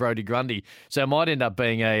paying for Brodie Grundy. So it might end up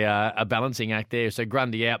being a balancing act there. So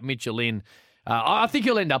Grundy out, Mitchell in. I think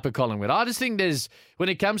he'll end up at Collingwood. I just think when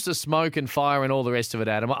it comes to smoke and fire and all the rest of it,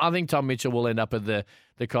 Adam, I think Tom Mitchell will end up at the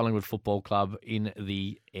Collingwood Football Club in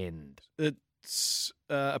the end. It's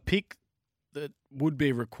a pick that would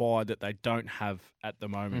be required that they don't have at the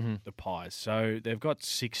moment, the Pies. So they've got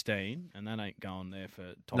 16, and that ain't going there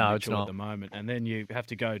for Tom Mitchell at the moment. And then you have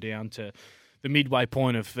to go down to the midway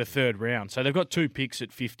point of the third round. So they've got two picks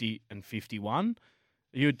at 50 and 51.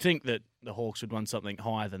 You'd think that the Hawks would want something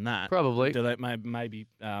higher than that. Probably. Do they maybe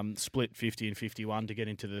split 50 and 51 to get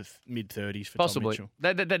into the mid-30s for Possibly. Tom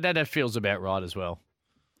Mitchell? That feels about right as well.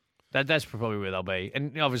 That's probably where they'll be.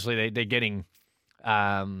 And obviously they're getting,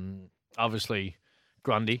 obviously,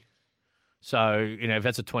 Grundy. So, if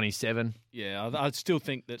that's a 27. Yeah, I still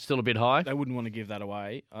think that's still a bit high. They wouldn't want to give that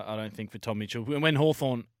away, I don't think, for Tom Mitchell. When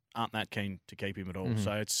Hawthorn aren't that keen to keep him at all.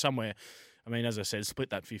 So it's somewhere... I mean, as I said, split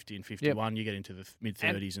that 50 and 51, you get into the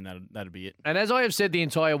mid-30s and that'll be it. And as I have said the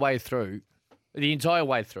entire way through,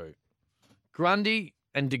 Grundy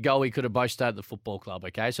and De Goey could have both stayed at the football club,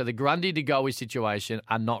 okay? So the Grundy-De Goey situation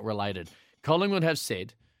are not related. Collingwood have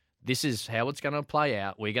said, this is how it's going to play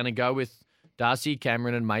out. We're going to go with Darcy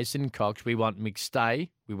Cameron and Mason Cox. We want McStay.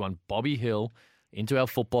 We want Bobby Hill into our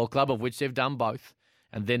football club, of which they've done both.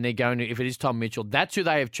 And then they're going to, if it is Tom Mitchell, that's who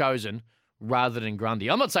they have chosen rather than Grundy.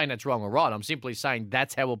 I'm not saying that's wrong or right. I'm simply saying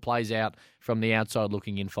that's how it plays out from the outside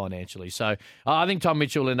looking in financially. So I think Tom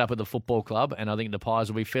Mitchell will end up at the football club, and I think the Pies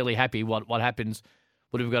will be fairly happy what happens.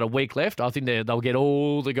 What have we got, a week left? I think they'll get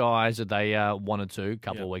all the guys that they wanted to a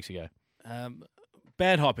couple of weeks ago.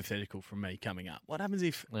 Bad hypothetical from me coming up. What happens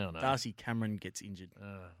if Darcy Cameron gets injured?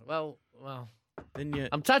 Well, then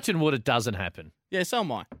I'm touching wood it doesn't happen. Yeah, so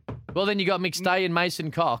am I. Well, then you got McStay and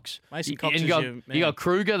Mason Cox. Mason Cox and you got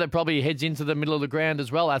Kruger that probably heads into the middle of the ground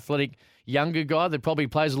as well. Athletic, younger guy that probably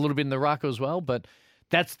plays a little bit in the ruck as well. But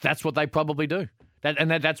that's what they probably do.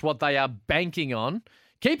 That's what they are banking on.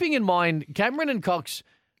 Keeping in mind, Cameron and Cox.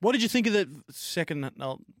 What did you think of the second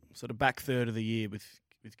sort of back third of the year with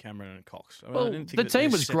Cameron and Cox? I didn't think the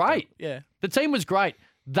team was great. Yeah, the team was great.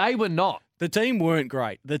 They were not. The team weren't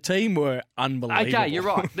great. The team were unbelievable. Okay, you're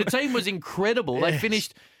right. The team was incredible. Yes. They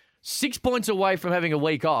finished 6 points away from having a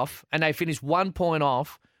week off, and they finished 1 point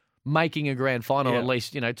off making a grand final, at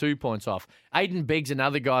least, 2 points off. Aiden Begg's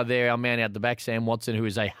another guy there, our man out the back, Sam Watson, who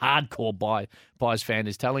is a hardcore Pies fan,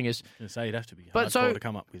 is telling us. I was going to say, you'd have to be hardcore to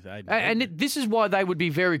come up with Aiden Begg. And this is why they would be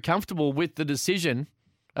very comfortable with the decision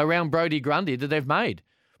around Brodie Grundy that they've made.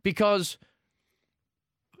 because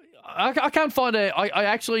I can't find I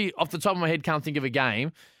actually, off the top of my head, can't think of a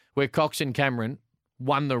game where Cox and Cameron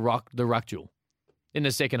won the ruck duel in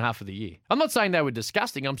the second half of the year. I'm not saying they were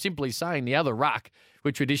disgusting. I'm simply saying the other ruck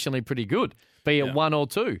were traditionally pretty good, be it 1 or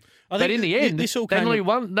 2. But in the end,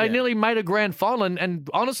 they nearly made a grand final. And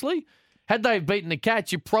honestly, had they beaten the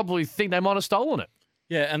Cats, you probably think they might have stolen it.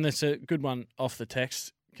 Yeah, and there's a good one off the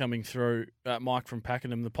text coming through. Mike from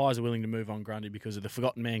Pakenham, the Pies are willing to move on Grundy because of the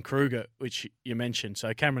forgotten man Kruger, which you mentioned.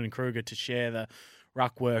 So Cameron and Kruger to share the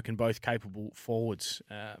ruck work and both capable forwards.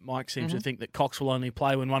 Mike seems to think that Cox will only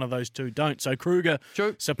play when one of those two don't. So Kruger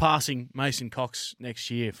surpassing Mason Cox next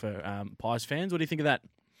year for Pies fans. What do you think of that?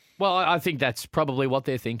 Well, I think that's probably what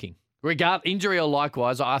they're thinking. Injury or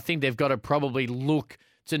likewise, I think they've got to probably look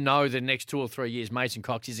to know the next 2 or 3 years Mason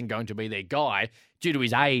Cox isn't going to be their guy due to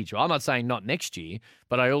his age. I'm not saying not next year,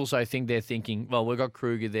 but I also think they're thinking, well, we've got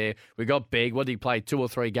Kruger there. We've got Begg. What did he play, 2 or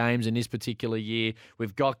 3 games in this particular year?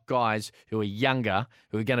 We've got guys who are younger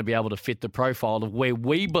who are going to be able to fit the profile of where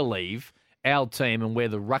we believe our team and where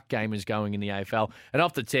the ruck game is going in the AFL. And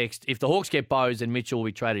off the text, if the Hawks get Bowes, then Mitchell will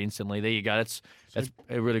be traded instantly. There you go. That's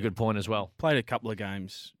a really good point as well. Played a couple of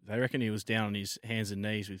games. They reckon he was down on his hands and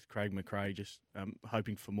knees with Craig McRae, just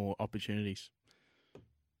hoping for more opportunities.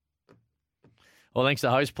 Well, thanks to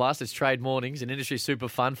Host Plus, it's Trade Mornings, an industry super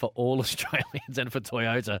fun for all Australians and for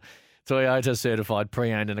Toyota. Toyota certified,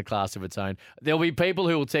 pre-owned in a class of its own. There'll be people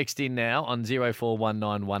who will text in now on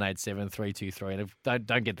 0419 187 323. And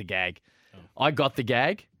don't get the gag. Oh. I got the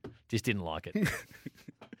gag, just didn't like it.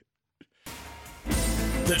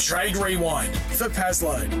 The Trade Rewind for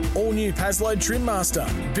Pazload. All new Pazload Trim Master,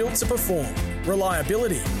 built to perform.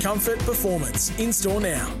 Reliability, comfort, performance. In store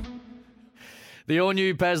now. The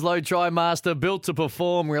all-new Pazload TriMaster, built to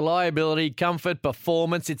perform, reliability, comfort,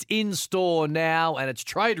 performance. It's in store now, and it's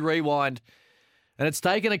Trade Rewind. And it's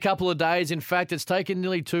taken a couple of days. In fact, it's taken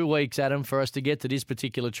nearly 2 weeks, Adam, for us to get to this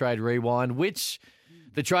particular Trade Rewind, which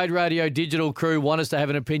the Trade Radio digital crew want us to have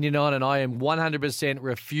an opinion on, and I am 100%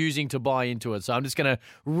 refusing to buy into it. So I'm just going to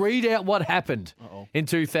read out what happened in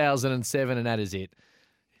 2007, and that is it.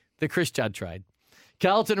 The Chris Judd trade.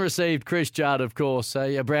 Carlton received Chris Judd, of course,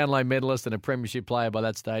 a Brownlow medalist and a premiership player by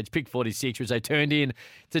that stage, pick 46, which they turned in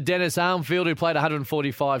to Dennis Armfield, who played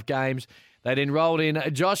 145 games. They'd enrolled in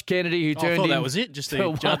Josh Kennedy, who turned in... I thought that was it, just the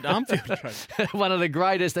Judd Armfield trade. One of the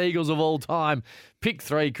greatest Eagles of all time. Pick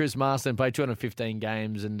 3, Chris Marsden, played 215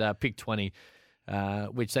 games, and pick 20,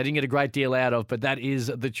 which they didn't get a great deal out of, but that is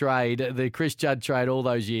the trade, the Chris Judd trade all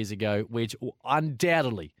those years ago, which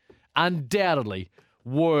undoubtedly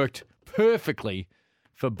worked perfectly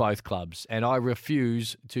for both clubs. And I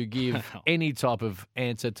refuse to give any type of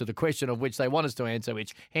answer to the question of which they want us to answer,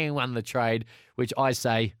 which who won the trade, which I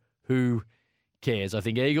say, who cares? I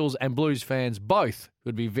think Eagles and Blues fans both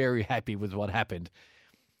would be very happy with what happened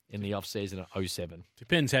in the off-season of 07.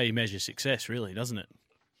 Depends how you measure success, really, doesn't it?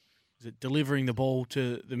 Is it delivering the ball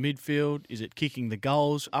to the midfield? Is it kicking the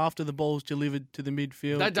goals after the ball's delivered to the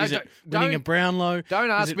midfield? Is it winning a Brownlow? Don't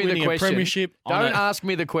ask me the question. Premiership? Don't ask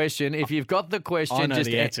me the question. If you've got the question, I know just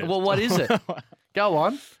the answer. Well, what is it? Go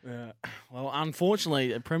on. Well,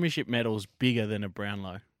 unfortunately, a premiership medal is bigger than a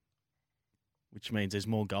Brownlow, which means there's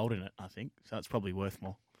more gold in it, I think. So it's probably worth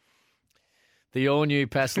more. The all-new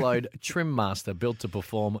Pazload Trim Master, built to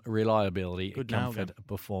perform, reliability, comfort,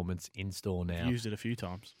 performance, in store now. I've used it a few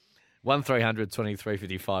times. 1300 23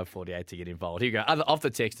 55 48 to get involved. Here you go. Off the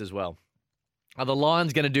text as well. Are the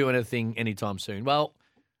Lions going to do anything anytime soon? Well,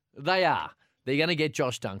 they are. They're going to get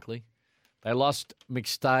Josh Dunkley. They lost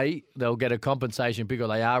McStay. They'll get a compensation pick, or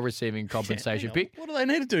they are receiving a compensation pick. What do they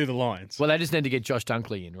need to do, the Lions? Well, they just need to get Josh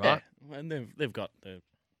Dunkley in, right? Yeah, and they've got the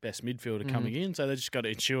best midfielder coming in, so they've just got to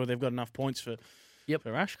ensure they've got enough points for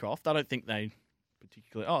Ashcroft. I don't think they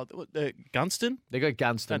particularly... Gunston? They got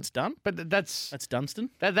Gunston. That's done? But that's Dunstan?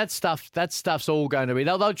 That stuff's all going to be...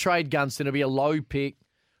 They'll trade Gunston. It'll be a low pick.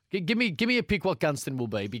 Give me a pick what Gunston will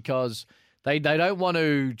be, because... They don't want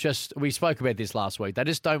to just... We spoke about this last week. They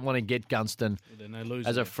just don't want to get Gunston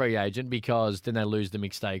as a free agent, because then they lose the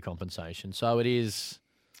McStay compensation. So it is...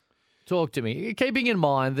 Talk to me. Keeping in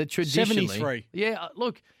mind that traditionally... 73. Yeah,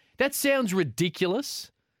 look, that sounds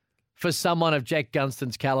ridiculous for someone of Jack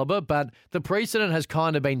Gunston's caliber, but the precedent has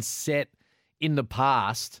kind of been set in the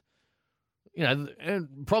past. You know,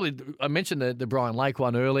 and probably... I mentioned the Brian Lake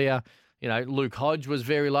one earlier. You know, Luke Hodge was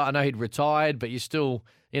very low. I know he'd retired, but you still...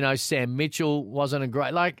 You know, Sam Mitchell wasn't a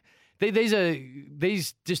great... Like,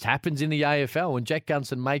 these just happens in the AFL, and Jack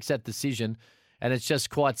Gunston makes that decision, and it's just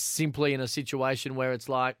quite simply in a situation where it's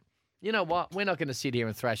like, you know what, we're not going to sit here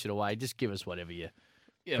and thrash it away. Just give us whatever you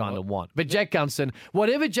kind of want. But Jack Gunston,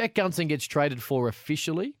 whatever Jack Gunston gets traded for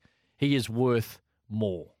officially, he is worth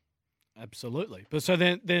more. Absolutely. But so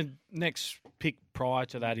then next pick prior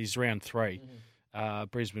to that is round 3,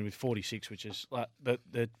 Brisbane with 46, which is like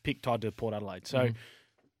the pick tied to Port Adelaide. So,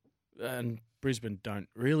 and Brisbane don't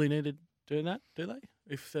really need to do that, do they?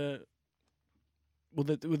 If with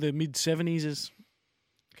the mid 70s is,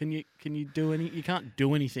 can you do any? You can't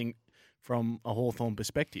do anything from a Hawthorn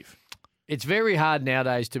perspective. It's very hard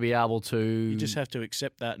nowadays to be able to. You just have to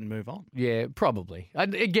accept that and move on. Yeah, probably.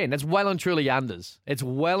 And again, that's well and truly unders. It's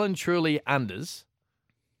well and truly unders,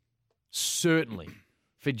 certainly,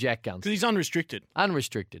 for Jack Gunston. Because he's unrestricted.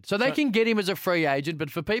 Unrestricted. So they can get him as a free agent, but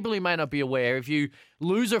for people who may not be aware, if you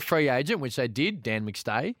lose a free agent, which they did, Dan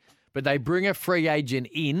McStay, but they bring a free agent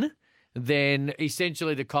in, then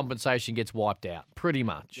essentially the compensation gets wiped out, pretty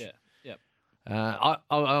much. Yeah. Yep.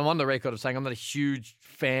 I'm on the record of saying I'm not a huge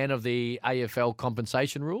fan of the AFL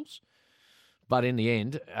compensation rules, but in the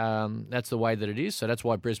end, that's the way that it is. So that's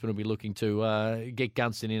why Brisbane will be looking to get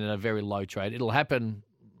Gunston in at a very low trade. It'll happen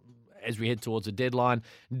as we head towards the deadline.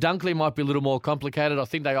 Dunkley might be a little more complicated. I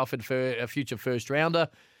think they offered for a future first rounder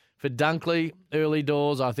for Dunkley early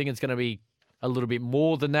doors. I think it's going to be a little bit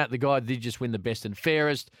more than that. The guy did just win the best and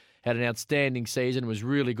fairest, had an outstanding season, was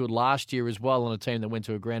really good last year as well on a team that went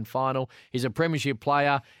to a grand final. He's a premiership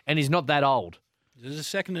player, and he's not that old. Is a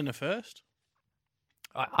second and a first?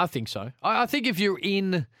 I think so. I think if you're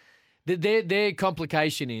in, their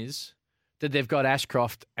complication is that they've got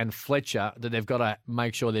Ashcroft and Fletcher that they've got to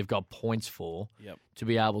make sure they've got points for to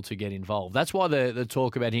be able to get involved. That's why the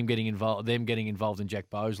talk about them getting involved in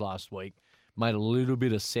Jack Bowes last week made a little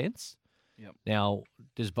bit of sense. Yep. Now,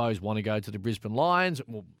 does Bowes want to go to the Brisbane Lions?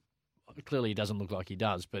 Well, clearly he doesn't look like he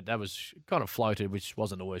does, but that was kind of floated, which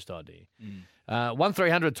wasn't the worst idea.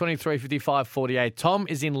 1300 23 55 48. Tom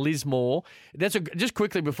is in Lismore. Just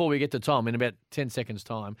quickly before we get to Tom, in about 10 seconds'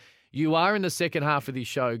 time, you are in the second half of this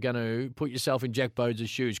show going to put yourself in Jack Bowes'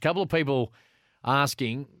 shoes. A couple of people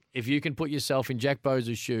asking if you can put yourself in Jack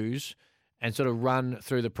Bowes' shoes and sort of run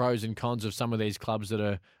through the pros and cons of some of these clubs that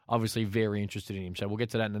are obviously very interested in him. So we'll get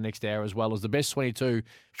to that in the next hour, as well as the best 22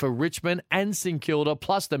 for Richmond and St Kilda,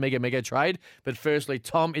 plus the mega trade. But firstly,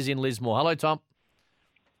 Tom is in Lismore. Hello, Tom.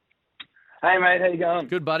 Hey, mate. How you going?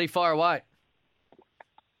 Good, buddy. Fire away.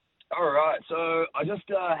 All right. So I just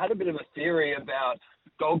had a bit of a theory about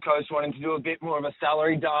Gold Coast wanting to do a bit more of a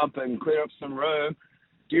salary dump and clear up some room.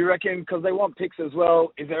 Do you reckon, because they want picks as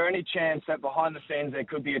well, is there any chance that behind the scenes there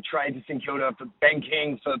could be a trade to St Kilda for Ben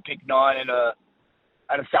King for pick 9 and a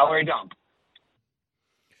salary dump?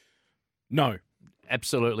 No.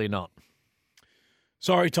 Absolutely not.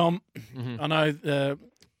 Sorry, Tom. I know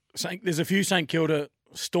there's a few St Kilda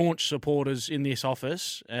staunch supporters in this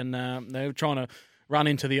office, and they're trying to run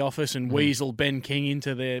into the office and weasel Ben King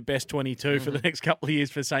into their best 22 for the next couple of years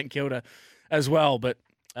for St Kilda as well. But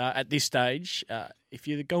at this stage, if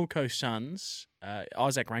you're the Gold Coast Suns,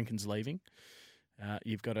 Isaac Rankin's leaving.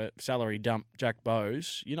 You've got a salary dump, Jack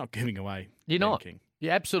Bowes. You're not giving away Ben King.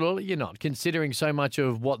 Yeah, absolutely you're not. Considering so much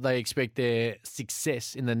of what they expect their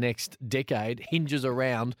success in the next decade hinges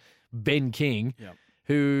around Ben King,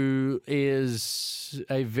 who is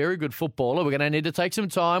a very good footballer. We're going to need to take some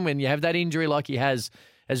time when you have that injury like he has,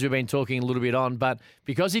 as we've been talking a little bit on. But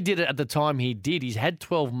because he did it at the time he did, he's had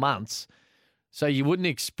 12 months. So you wouldn't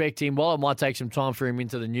expect him, while it might take some time for him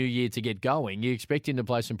into the new year to get going, you expect him to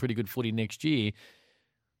play some pretty good footy next year.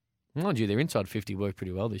 Mind you, their inside 50 worked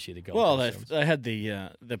pretty well this year. They had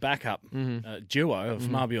the backup duo of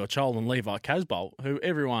Mabior Chol and Levi Casbolt, who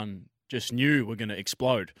everyone just knew were going to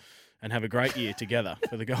explode and have a great year together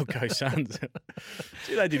for the Gold Coast Suns.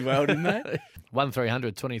 See, they did well, didn't they?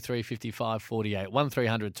 1300 23 55 48.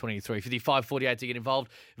 1300 23 55 48 to get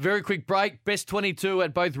involved. Very quick break. Best 22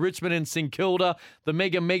 at both Richmond and St Kilda. The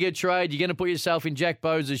mega trade. You're going to put yourself in Jack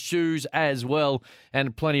Bowes' shoes as well,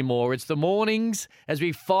 and plenty more. It's the mornings as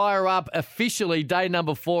we fire up officially day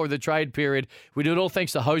number 4 of the trade period. We do it all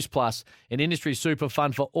thanks to Host Plus, an industry super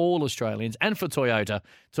fund for all Australians and for Toyota.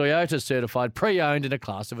 Toyota certified, pre-owned, in a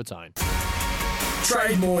class of its own.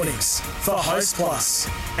 Trade mornings for Host Plus,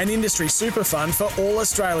 an industry super fund for all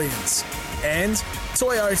Australians. And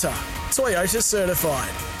Toyota. Toyota certified,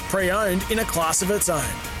 pre-owned, in a class of its own.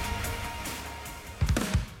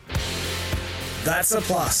 That's a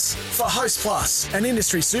plus for Host Plus, an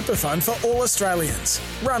industry super fund for all Australians.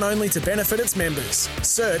 Run only to benefit its members.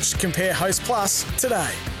 Search Compare Host Plus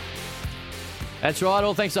today. That's right,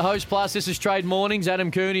 all thanks to Host Plus. This is Trade Mornings, Adam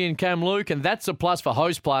Cooney and Cam Luke, and that's a plus for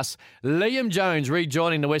Host Plus. Liam Jones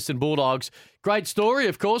rejoining the Western Bulldogs. Great story,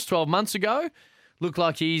 of course, 12 months ago. Looked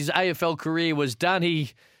like his AFL career was done.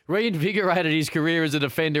 He reinvigorated his career as a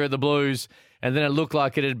defender at the Blues, and then it looked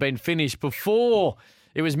like it had been finished before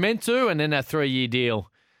it was meant to, and then that 3-year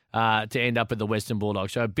deal to end up at the Western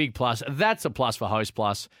Bulldogs. So a big plus. That's a plus for Host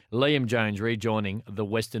Plus. Liam Jones rejoining the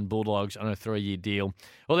Western Bulldogs on a 3-year deal.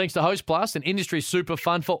 Well, thanks to Host Plus, an industry super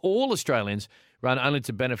fund for all Australians, run only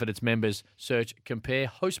to benefit its members. Search Compare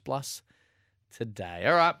Host Plus today.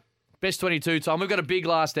 All right, best 22 time. We've got a big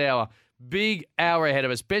last hour. Big hour ahead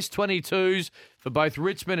of us. Best 22s for both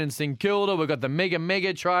Richmond and St Kilda. We've got the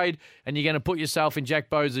mega trade, and you're going to put yourself in Jack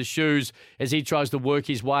Bowes' shoes as he tries to work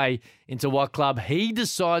his way into what club he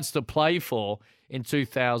decides to play for in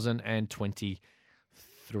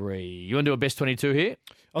 2023. You want to do a best 22 here?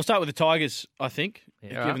 I'll start with the Tigers, I think,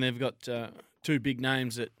 Yeah, given they've got two big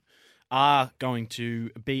names that are going to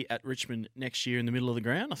be at Richmond next year in the middle of the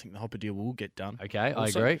ground. I think the Hopper deal will get done. Okay,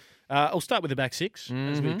 also. I agree. I'll start with the back six,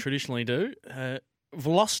 as we traditionally do.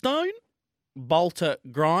 Vlostone, Bolter,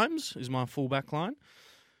 Grimes is my full back line.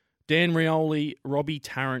 Dan Rioli, Robbie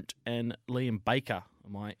Tarrant, and Liam Baker are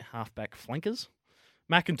my half-back flankers.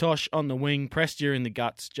 McIntosh on the wing, Prestia in the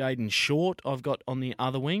guts, Jaden Short I've got on the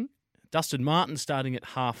other wing. Dustin Martin starting at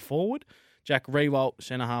half forward. Jack Rewalt,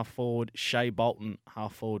 centre-half forward. Shea Bolton,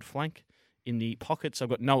 half-forward flank. In the pockets, I've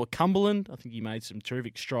got Noah Cumberland. I think he made some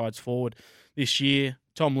terrific strides forward this year.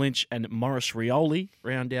 Tom Lynch and Morris Rioli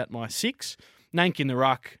round out my six. Nank in the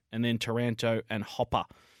ruck, and then Taranto and Hopper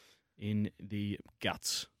in the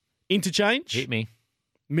guts. Interchange. Hit me.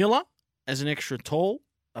 Miller as an extra tall.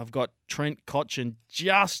 I've got Trent Cotchin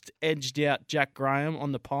just edged out Jack Graham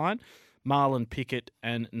on the pine. Marlon Pickett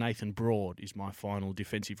and Nathan Broad is my final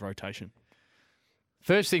defensive rotation.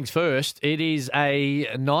 First things first, it is a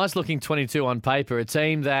nice-looking 22 on paper, a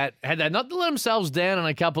team that, had they not let themselves down in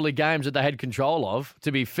a couple of games that they had control of,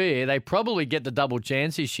 to be fair, they probably get the double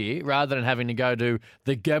chance this year rather than having to go to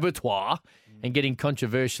the Gabotoir and getting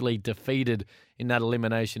controversially defeated in that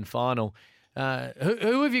elimination final.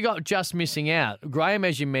 Who have you got just missing out? Graham,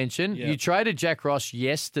 as you mentioned. Yep. You traded Jack Ross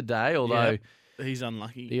yesterday, although... Yep. He's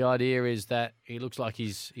unlucky. The idea is that he looks like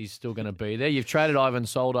he's still going to be there. You've traded Ivan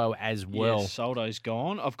Soldo as well. Yes, Soldo's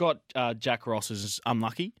gone. I've got Jack Ross as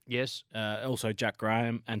unlucky. Yes. Also Jack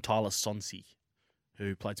Graham and Tyler Sonsi,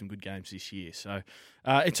 who played some good games this year. So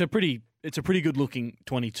it's a pretty good looking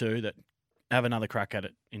 22 that have another crack at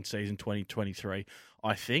it in season 2023.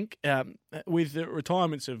 I think with the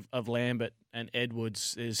retirements of Lambert and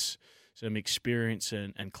Edwards, there's some experience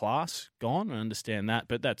and class gone. I understand that,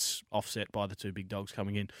 but that's offset by the two big dogs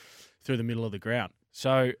coming in through the middle of the ground.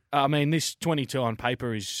 So, I mean, this 22 on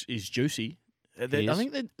paper is juicy. I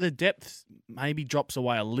think the depth maybe drops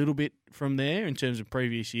away a little bit from there in terms of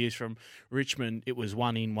previous years. From Richmond, it was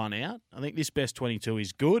one in, one out. I think this best 22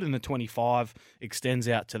 is good, and the 25 extends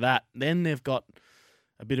out to that. Then they've got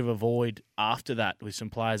a bit of a void after that with some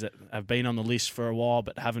players that have been on the list for a while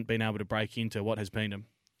but haven't been able to break into what has been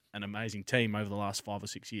an amazing team over the last 5 or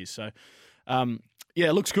 6 years. So,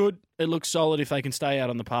 it looks good. It looks solid if they can stay out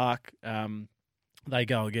on the park. They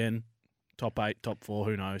go again, top 8, top 4,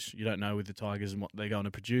 who knows? You don't know with the Tigers and what they're going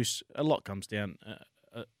to produce. A lot comes down,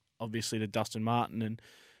 obviously, to Dustin Martin and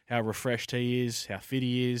how refreshed he is, how fit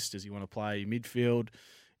he is. Does he want to play midfield?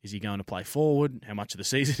 Is he going to play forward? How much of the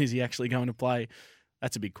season is he actually going to play?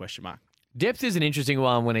 That's a big question mark. Depth is an interesting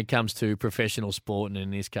one when it comes to professional sport, and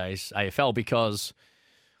in this case, AFL, because...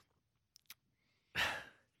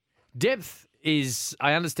 depth is,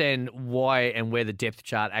 I understand why and where the depth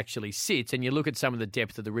chart actually sits, and you look at some of the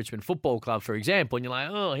depth of the Richmond Football Club, for example, and you're like,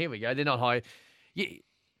 oh, here we go, they're not high.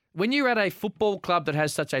 When you're at a football club that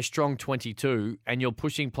has such a strong 22 and you're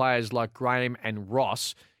pushing players like Graham and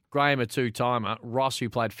Ross, Graham a two-timer, Ross who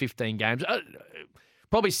played 15 games,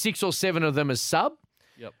 probably 6 or 7 of them as sub,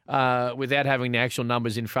 without having the actual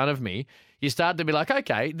numbers in front of me, you start to be like,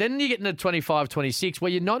 okay, then you get into 25, 26,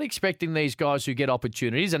 where you're not expecting these guys who get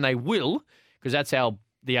opportunities, and they will, because that's how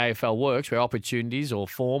the AFL works, where opportunities or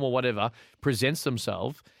form or whatever presents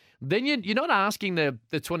themselves. Then you're not asking the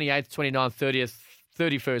 28th, 29th, 30th,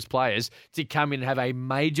 31st players to come in and have a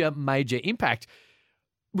major impact,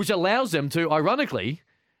 which allows them to, ironically,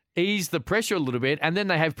 ease the pressure a little bit, and then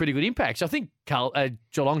they have pretty good impacts. I think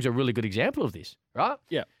Geelong's a really good example of this, right?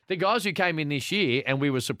 Yeah. The guys who came in this year and we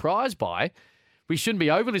were surprised by, we shouldn't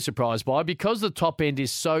be overly surprised by, because the top end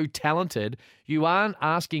is so talented, you aren't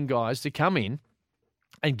asking guys to come in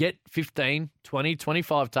and get 15, 20,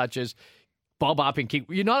 25 touches, bob up and kick.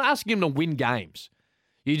 You're not asking them to win games.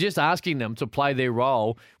 You're just asking them to play their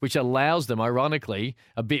role, which allows them, ironically,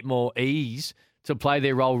 a bit more ease to play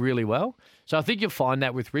their role really well. So I think you'll find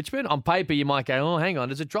that with Richmond. On paper, you might go, oh, hang on,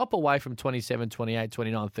 there's a drop away from 27, 28,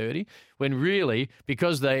 29, 30, when really,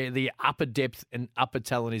 because the upper depth and upper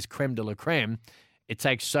talent is creme de la creme, it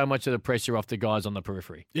takes so much of the pressure off the guys on the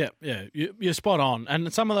periphery. Yeah, you're spot on.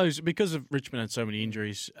 And some of those, because of Richmond had so many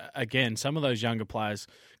injuries, again, some of those younger players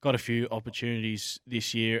got a few opportunities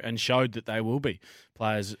this year and showed that they will be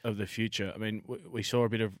players of the future. I mean, we saw a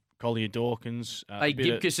bit of Collier Dawkins.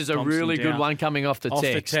 Gibcus is a really good one coming off the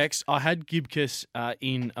text. I had Gibcus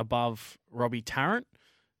in above Robbie Tarrant,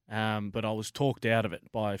 but I was talked out of it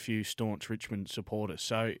by a few staunch Richmond supporters.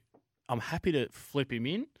 So I'm happy to flip him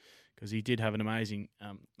in, because he did have an amazing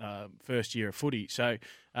first year of footy. So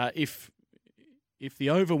if the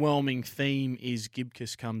overwhelming theme is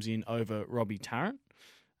Gibcus comes in over Robbie Tarrant,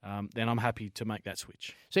 then I'm happy to make that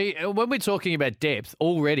switch. See, when we're talking about depth,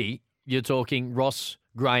 already you're talking Ross,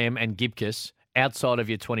 Graham and Gibcus outside of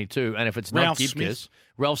your 22. And if it's not Gibcus,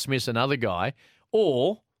 Ralph Smith's another guy.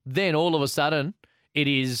 Or then all of a sudden it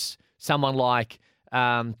is someone like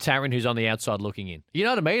Tarrant who's on the outside looking in. You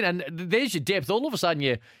know what I mean? And there's your depth. All of a sudden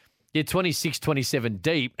you're 26, 27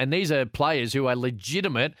 deep, and these are players who are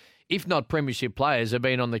legitimate, if not premiership players, have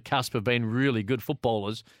been on the cusp of being really good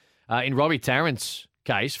footballers. In Robbie Tarrant's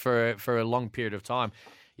case, for a long period of time.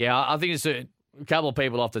 Yeah, I think it's a couple of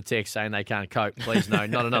people off the text saying they can't cope. Please, no,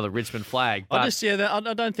 not another Richmond flag. But I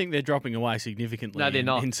don't think they're dropping away significantly. No, they're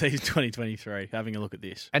not. In season 2023, having a look at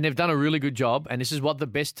this. And they've done a really good job, and this is what the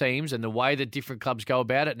best teams and the way that different clubs go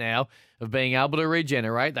about it now of being able to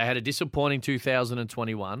regenerate. They had a disappointing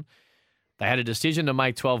 2021. They had a decision to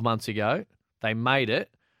make 12 months ago. They made it.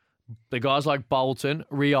 The guys like Bolton,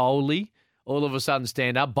 Rioli, all of a sudden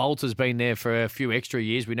stand up. Bolter's been there for a few extra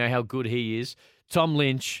years. We know how good he is. Tom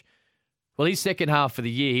Lynch, well, his second half of the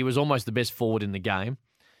year, he was almost the best forward in the game.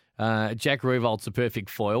 Jack Ruvalt's a perfect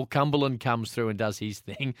foil. Cumberland comes through and does his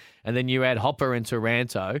thing. And then you add Hopper and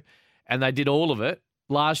Taranto, and they did all of it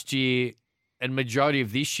last year and majority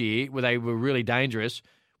of this year where they were really dangerous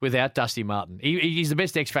without Dusty Martin. He's the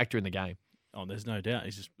best X factor in the game. Oh, there's no doubt.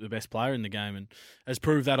 He's just the best player in the game and has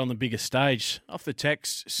proved that on the biggest stage. Off the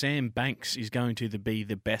text, Sam Banks is going to be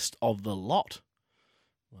the best of the lot.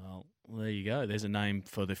 Well, there you go. There's a name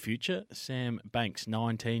for the future. Sam Banks,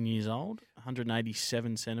 19 years old,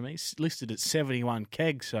 187 centimetres, listed at 71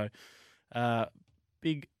 keg. So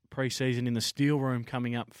big pre-season in the steel room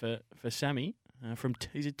coming up for Sammy.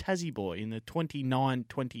 He's a Tassie boy in the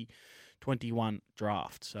 2021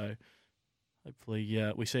 draft. So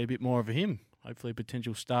hopefully we see a bit more of him. Hopefully a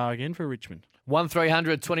potential star again for Richmond.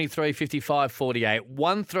 1300 23 55 48.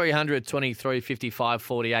 1300 23 55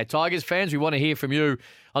 48. Tigers fans, we want to hear from you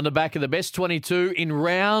on the back of the best 22 in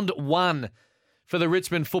round one for the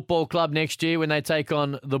Richmond Football Club next year when they take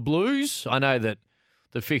on the Blues. I know that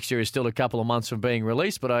the fixture is still a couple of months from being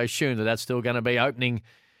released, but I assume that that's still going to be opening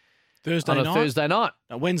Thursday night. Thursday night.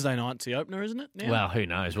 Wednesday night's the opener, isn't it? Now? Well, who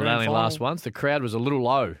knows? Well, only last once. The crowd was a little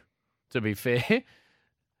low, to be fair.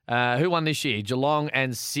 Who won this year? Geelong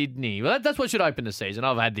and Sydney. Well, that's what should open the season.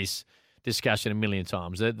 I've had this discussion a million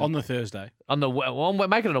times. On the Thursday. Make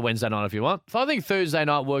it on a Wednesday night if you want. I think Thursday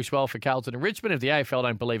night works well for Carlton and Richmond if the AFL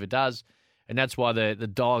don't believe it does. And that's why the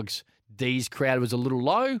Dogs D's crowd was a little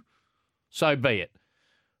low. So be it.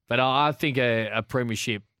 But I think a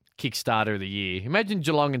premiership kickstarter of the year. Imagine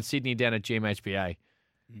Geelong and Sydney down at GMHBA.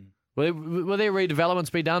 Will their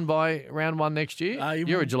redevelopments be done by round one next year?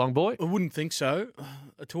 You're a Geelong boy. I wouldn't think so.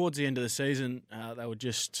 Towards the end of the season, they were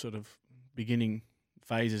just sort of beginning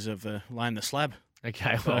phases of laying the slab.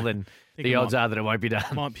 Okay, well then the odds are that it won't be done.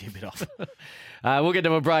 Might be a bit off. We'll get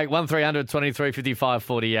to a break. 1300 23 55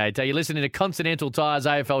 48. You're listening to Continental Tires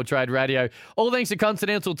AFL Trade Radio. All thanks to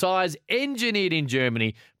Continental Tires, engineered in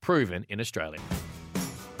Germany, proven in Australia.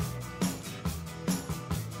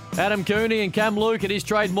 Adam Cooney and Cam Luke, it is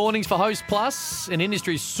Trade Mornings for Host Plus, an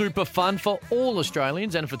industry super fun for all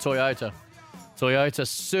Australians and for Toyota. Toyota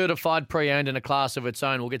certified pre-owned in a class of its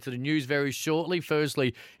own. We'll get to the news very shortly.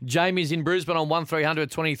 Firstly, Jamie's in Brisbane on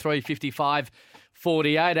 1300 23 55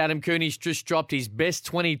 48. Adam Cooney's just dropped his best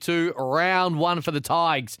 22 round one for the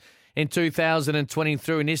Tigers in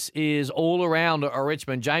 2023, and this is all around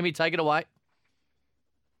Richmond. Jamie, take it away.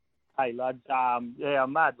 Hey, lads. I'm a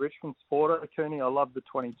mad Richmond supporter, Cooney. I love the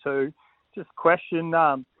 22. Just a question,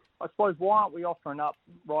 I suppose, why aren't we offering up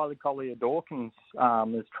Riley Collier Dawkins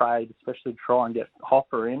as trade, especially to try and get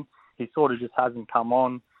Hopper in? He sort of just hasn't come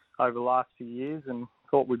on over the last few years and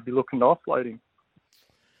thought we'd be looking to offload him.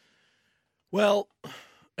 Well,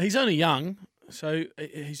 he's only young, so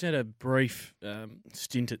he's had a brief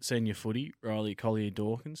stint at senior footy, Riley Collier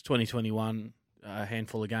Dawkins. 2021, a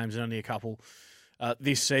handful of games and only a couple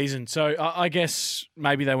this season. So I guess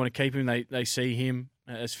maybe they want to keep him. They see him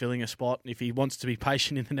as filling a spot. If he wants to be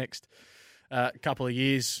patient in the next couple of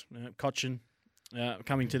years, Cochin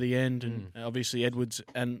coming to the end, and obviously Edwards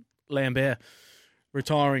and Lambert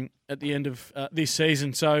retiring at the end of this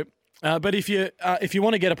season. So, but if you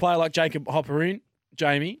want to get a player like Jacob Hopper in,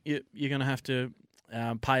 Jamie, you're going to have to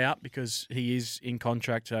pay up because he is in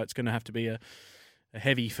contract. So it's going to have to be a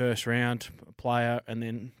heavy first round player and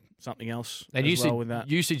then something else and as well with that.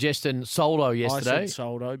 You suggested Soldo yesterday. I said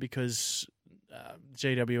Soldo because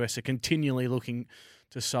GWS are continually looking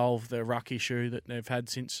to solve the ruck issue that they've had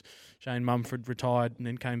since Shane Mumford retired and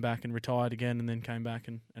then came back and retired again and then came back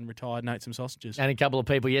and retired and ate some sausages. And a couple of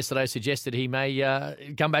people yesterday suggested he may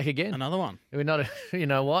come back again. Another one. We're not, you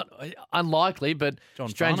know what? Unlikely, but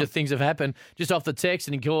stranger things have happened. Just off the text,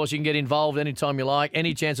 and of course you can get involved anytime you like.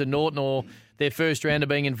 Any chance of Norton or their first rounder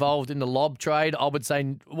being involved in the lob trade? I would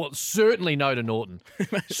say, well, certainly no to Norton.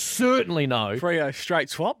 Certainly no. Freo straight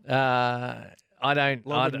swap? I don't.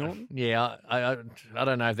 Norton? Yeah, I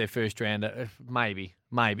don't know if they're first rounder. Maybe.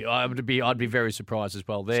 I'd be very surprised as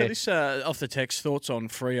well. There. So this off the text, thoughts on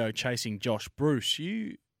Freo chasing Josh Bruce.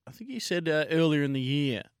 I think you said earlier in the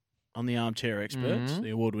year on the Armchair Experts, the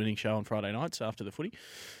award-winning show on Friday nights after the footy,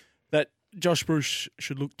 that Josh Bruce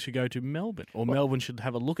should look to go to Melbourne, or Melbourne should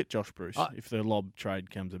have a look at Josh Bruce if the lob trade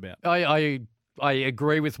comes about. I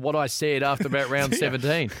agree with what I said after about round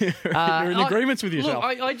 17. You're in agreement with yourself.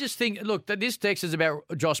 Look, I just think, that this text is about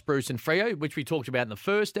Josh Bruce and Freo, which we talked about in the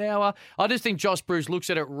first hour. I just think Josh Bruce looks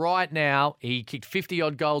at it right now. He kicked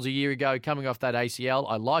 50-odd goals a year ago coming off that ACL.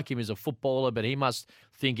 I like him as a footballer, but he must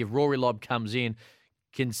think if Rory Lobb comes in,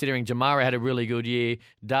 considering Jamara had a really good year,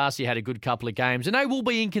 Darcy had a good couple of games, and they will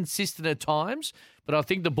be inconsistent at times, but I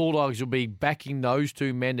think the Bulldogs will be backing those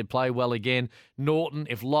two men to play well again. Norton,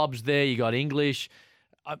 if Lobb's there, you got English.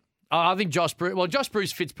 I think Josh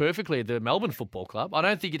Bruce fits perfectly at the Melbourne Football Club. I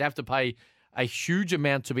don't think you'd have to pay a huge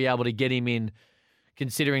amount to be able to get him in,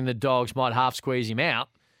 considering the Dogs might half squeeze him out.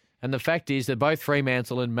 And the fact is that both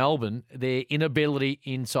Fremantle and Melbourne, their inability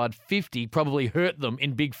inside 50 probably hurt them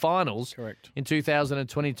in big finals in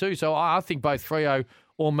 2022. So I think both Freo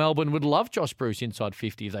or Melbourne would love Josh Bruce inside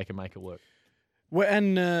 50 if they can make it work. Well,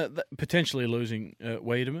 and potentially losing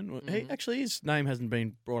Wiedemann. His name hasn't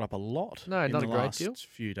been brought up a lot in not the a great last deal.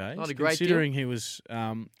 few days. Not a great considering deal. He was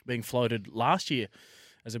being floated last year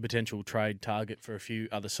as a potential trade target for a few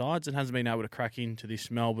other sides and hasn't been able to crack into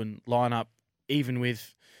this Melbourne lineup, even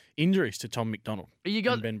with injuries to Tom McDonald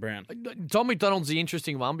and Ben Brown. Tom McDonald's the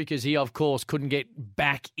interesting one because he, of course, couldn't get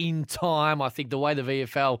back in time. I think the way the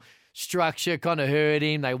VFL structure kind of hurt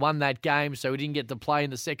him. They won that game, so he didn't get to play in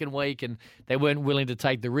the second week, and they weren't willing to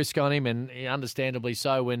take the risk on him, and understandably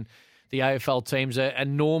so when the AFL teams are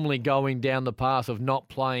normally going down the path of not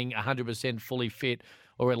playing 100% fully fit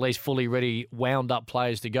or at least fully ready, wound-up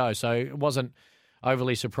players to go. So it wasn't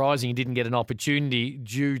overly surprising he didn't get an opportunity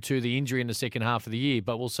due to the injury in the second half of the year,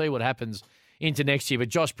 but we'll see what happens into next year. But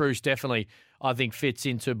Josh Bruce definitely, I think, fits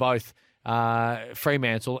into both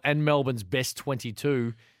Fremantle and Melbourne's best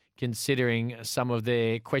 22, considering some of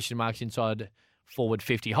their question marks inside forward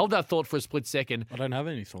 50. Hold that thought for a split second. I don't have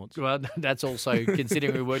any thoughts. Well, that's also,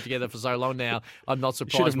 considering we worked together for so long now, I'm not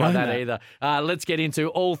surprised by that either. Let's get into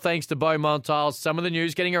all thanks to Beaumont Tiles. Some of the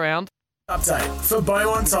news getting around. Update for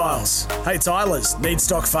Beaumont Tiles. Hey Tylers, need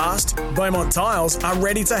stock fast? Beaumont Tiles are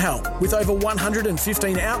ready to help with over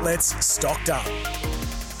 115 outlets stocked up.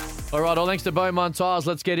 All right, all thanks to Beaumont Tiles.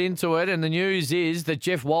 Let's get into it. And the news is that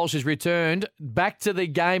Jeff Walsh has returned back to the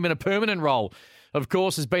game in a permanent role. Of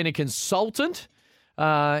course, has been a consultant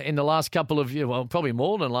in the last couple of years, well, probably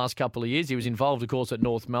more than the last couple of years. He was involved, of course, at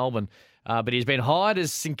North Melbourne, but he's been hired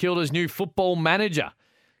as St Kilda's new football manager.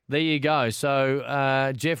 There you go.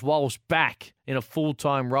 So Jeff Walsh back in a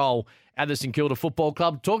full-time role at the St Kilda Football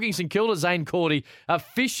Club. Talking St Kilda, Zane Cordy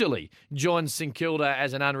officially joined St Kilda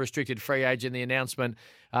as an unrestricted free agent. The announcement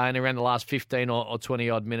in around the last 15 or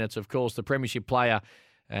 20-odd minutes. Of course, the premiership player,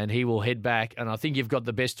 and he will head back. And I think you've got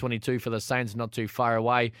the best 22 for the Saints not too far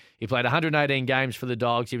away. He played 118 games for the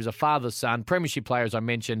Dogs. He was a father's son, premiership player, as I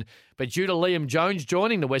mentioned. But due to Liam Jones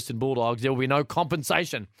joining the Western Bulldogs, there will be no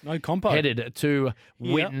compensation. No compo. Headed to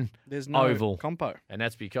Whitten there's no Oval. Compo. And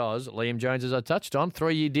that's because Liam Jones, as I touched on,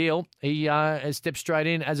 3-year deal. He has stepped straight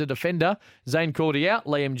in as a defender. Zane Cordy out,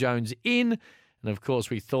 Liam Jones in. And, of course,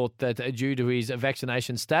 we thought that due to his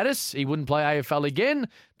vaccination status, he wouldn't play AFL again.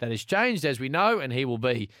 That has changed, as we know, and he will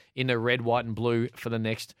be in the red, white and blue for the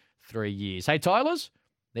next 3 years. Hey, Tylers,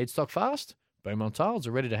 need stock fast? Beaumont Tiles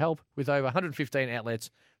are ready to help with over 115 outlets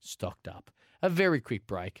stocked up. A very quick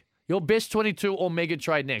break. Your best 22 or mega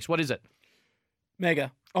trade next. What is it?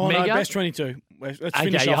 Mega. Oh, Mega? no, best 22. Let's Okay,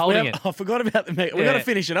 finish you're off. holding it. I forgot about the Mega. We've got to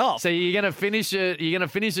finish it off. So you're going to finish it. You're going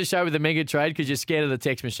to finish the show with the mega trade because you're scared of the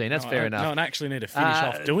text machine. That's fair enough. No, I actually need to finish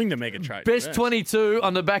off doing the Mega trade. Best Yes. 22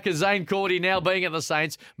 on the back of Zane Cordy now being at the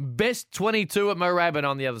Saints. Best 22 at Moorabbin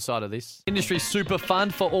on the other side of this. Industry super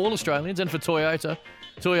fund for all Australians and for Toyota.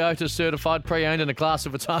 Toyota certified, pre-owned in a class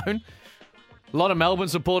of its own. A lot of Melbourne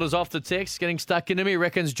supporters off the text getting stuck into me.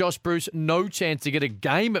 Reckons Josh Bruce no chance to get a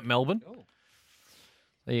game at Melbourne.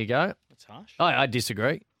 There you go. That's harsh. I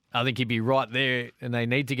disagree. I think he'd be right there, and they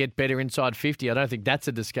need to get better inside 50. I don't think that's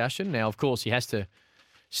a discussion. Now, of course, he has to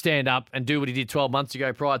stand up and do what he did 12 months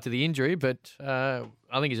ago prior to the injury, but I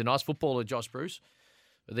think he's a nice footballer, Josh Bruce.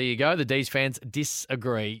 But there you go. The D's fans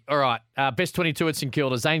disagree. All right, best 22 at St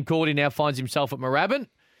Kilda. Zane Cordy now finds himself at Moorabbin,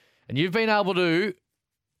 and you've been able to...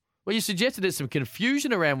 Well, you suggested there's some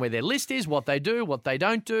confusion around where their list is, what they do, what they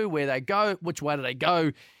don't do, where they go, which way do they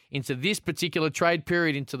go into this particular trade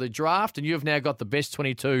period, into the draft, and you've now got the best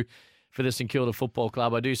 22 for the St Kilda Football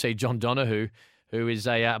Club. I do see John Donahue, who is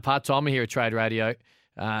a part-timer here at Trade Radio,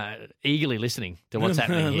 eagerly listening to what's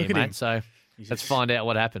happening here, Look at mate. him. So let's find out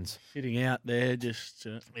what happens. Sitting out there, just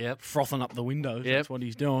frothing up the windows. That's what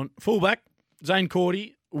he's doing. Fullback, Zane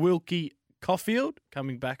Cordy, Wilkie Caulfield,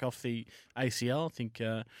 coming back off the ACL. I think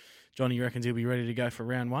Johnny reckons he'll be ready to go for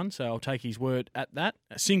round one, so I'll take his word at that.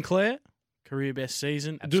 Sinclair, career best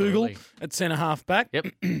season. Absolutely. Dougal at centre half back. Yep.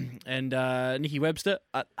 And Nicky Webster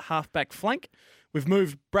at half back flank. We've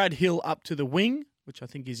moved Brad Hill up to the wing, which I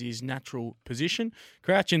think is his natural position.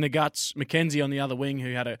 Crouch in the guts, Mackenzie on the other wing,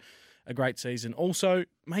 who had a great season. Also,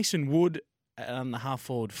 Mason Wood on the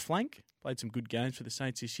half-forward flank. Played some good games for the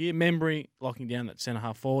Saints this year. Membry locking down that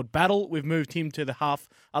centre-half forward. Battle, we've moved him to the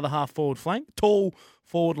other half-forward flank. Tall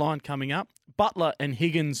forward line coming up. Butler and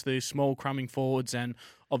Higgins, the small crumbing forwards, and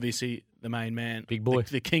obviously the main man. Big boy.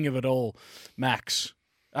 The king of it all, Max.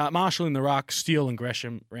 Marshall in the ruck, Steele and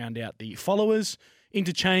Gresham round out the followers.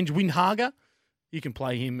 Interchange, Windhager. You can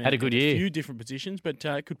play him Had a good year. few different positions, but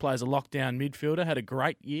could play as a lockdown midfielder. Had a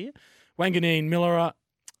great year. Wanganeen, Millerer,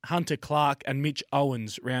 Hunter Clark and Mitch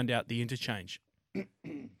Owens round out the interchange.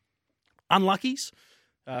 Unluckies,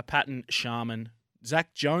 Patton, Sharman,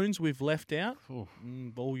 Zach Jones we've left out.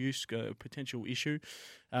 Ball use potential issue.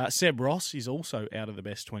 Seb Ross is also out of the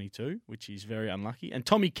best 22, which is very unlucky. And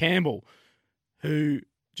Tommy Campbell, who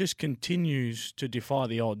just continues to defy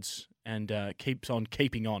the odds and keeps on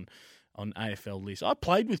keeping on AFL lists. I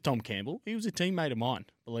played with Tom Campbell. He was a teammate of mine,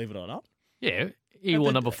 believe it or not. Yeah, he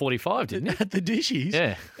wore number 45, didn't he? At the Dishies.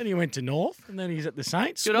 Yeah. Then he went to North, and then he's at the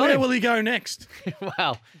Saints. Good on Where him. will he go next? Well, there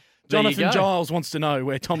you Jonathan go. Giles wants to know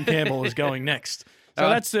where Tom Campbell is going next. So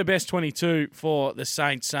that's the best 22 for the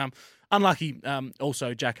Saints. Unlucky,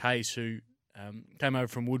 also Jack Hayes, who came over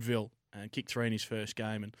from Woodville and kicked 3 in his first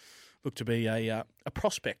game and looked to be a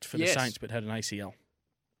prospect for the Yes. Saints, but had an ACL.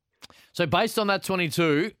 So based on that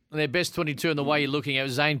 22, their best 22 and the way you're looking at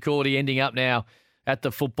Zane Cordy ending up now at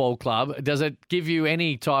the football club, does it give you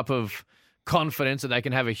any type of confidence that they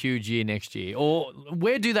can have a huge year next year? Or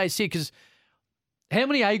where do they sit? Because how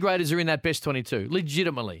many A-graders are in that best 22,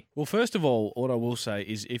 legitimately? Well, first of all, what I will say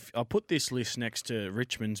is if I put this list next to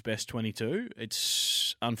Richmond's best 22,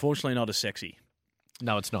 it's unfortunately not as sexy.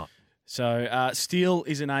 No, it's not. So Steele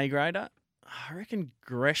is an A-grader. I reckon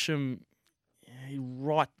Gresham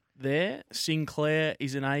right there. Sinclair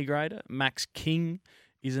is an A-grader. Max King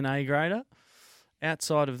is an A-grader.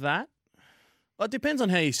 Outside of that, well, it depends on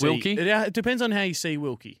how you see Wilkie? It depends on how you see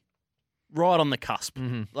Wilkie. Right on the cusp,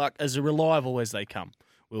 like as reliable as they come,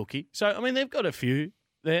 Wilkie. So I mean, they've got a few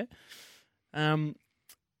there. Yeah. What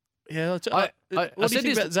do you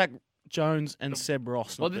think about Zach Jones and Seb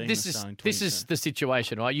Ross? Well, Not being this the is same this 22? is the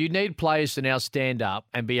situation, right? You need players to now stand up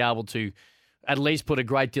and be able to at least put a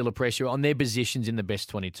great deal of pressure on their positions in the best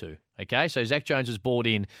 22. Okay, so Zach Jones was brought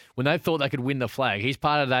in when they thought they could win the flag. He's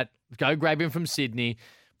part of that. Go grab him from Sydney,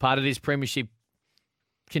 part of this premiership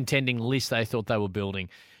contending list they thought they were building.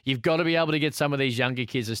 You've got to be able to get some of these younger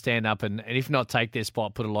kids to stand up and if not take their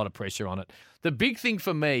spot, put a lot of pressure on it. The big thing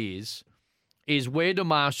for me is where do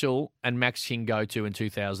Marshall and Max King go to in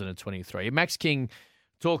 2023? Max King,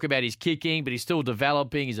 talk about his kicking, but he's still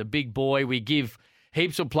developing. He's a big boy. We give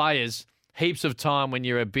heaps of players heaps of time when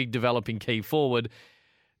you're a big developing key forward,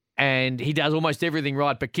 and he does almost everything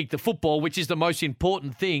right but kick the football, which is the most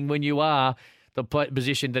important thing when you are the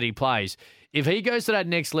position that he plays. If he goes to that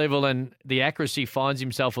next level and the accuracy finds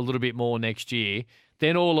himself a little bit more next year,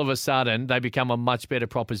 then all of a sudden they become a much better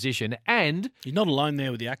proposition. And he's not alone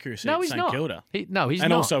there with the accuracy no, at he's St not. Kilda. He's and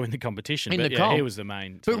not. Also in the competition. In but the yeah, comp. he was the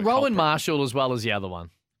main. But sort of Rowan culprit. Marshall as well as the other one.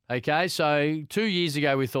 Okay, so 2 years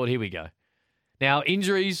ago we thought, here we go. Now,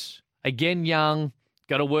 injuries, again young,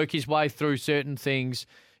 Got to work his way through certain things.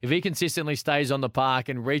 If he consistently stays on the park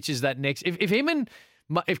and reaches that next...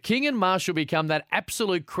 If King and Marshall become that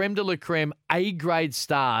absolute creme de la creme A-grade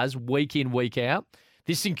stars week in, week out,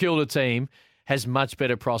 this St Kilda team has much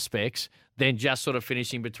better prospects than just sort of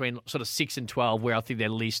finishing between sort of 6 and 12, where I think their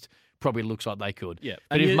list probably looks like they could. Yeah.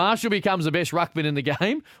 But if Marshall becomes the best ruckman in the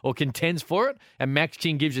game or contends for it, and Max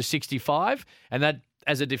King gives you 65, and that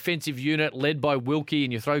as a defensive unit led by Wilkie,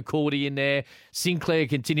 and you throw Cordy in there, Sinclair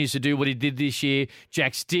continues to do what he did this year.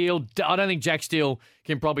 Jack Steele, I don't think Jack Steele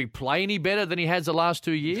can probably play any better than he has the last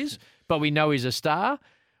 2 years, but we know he's a star.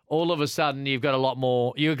 All of a sudden, you've got a lot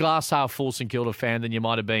more. You're a glass half full St Kilda fan than you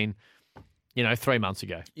might have been, 3 months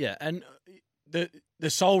ago. Yeah, and the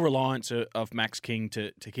sole reliance of Max King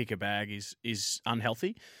to kick a bag is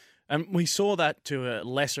unhealthy. And we saw that to a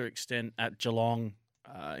lesser extent at Geelong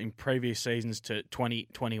in previous seasons to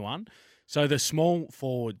 2021. So the small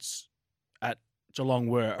forwards at Geelong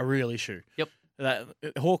were a real issue. Yep.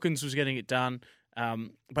 Hawkins was getting it done.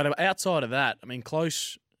 But outside of that, I mean,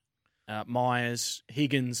 Close, Myers,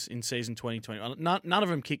 Higgins in season 2021, none of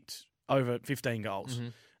them kicked over 15 goals. Mm-hmm.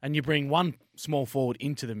 And you bring one small forward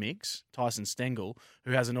into the mix, Tyson Stengel,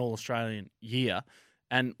 who has an All-Australian year.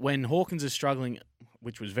 And when Hawkins is struggling,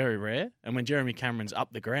 which was very rare, and when Jeremy Cameron's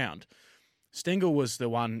up the ground, Stengel was the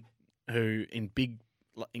one who in big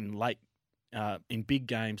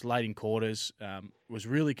games, late in quarters, was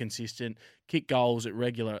really consistent, kicked goals at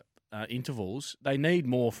regular intervals. They need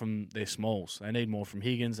more from their smalls. They need more from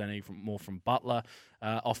Higgins. They need more from Butler.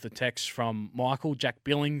 Off the text from Michael, Jack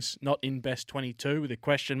Billings not in best 22 with a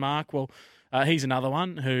question mark. Well, he's another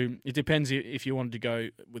one who it depends if you wanted to go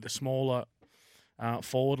with a smaller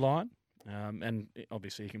forward line, and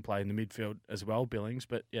obviously he can play in the midfield as well, Billings.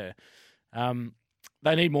 But yeah.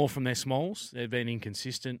 They need more from their smalls. They've been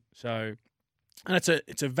inconsistent. So, and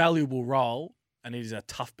it's a valuable role, and it is a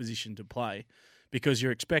tough position to play because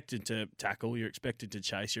you're expected to tackle, you're expected to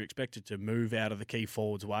chase, you're expected to move out of the key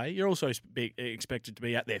forward's way. You're also expected to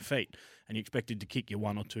be at their feet, and you're expected to kick your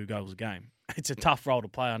 1 or 2 goals a game. It's a tough role to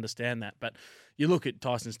play, I understand that. But you look at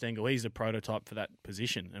Tyson Stengel, he's the prototype for that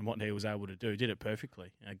position, and what he was able to do, did it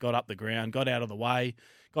perfectly. Got up the ground, got out of the way,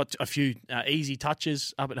 got a few easy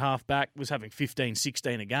touches up at half-back, was having 15,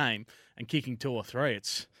 16 a game, and kicking 2 or 3.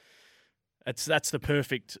 That's the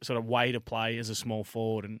perfect sort of way to play as a small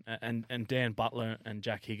forward, and Dan Butler and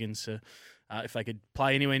Jack Higgins, if they could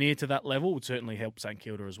play anywhere near to that level, would certainly help St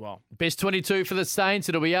Kilda as well. Best 22 for the Saints.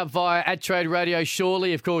 It'll be up via @Trade Radio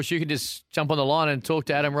shortly. Of course, you can just jump on the line and talk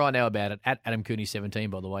to Adam right now about it. @AdamCooney17,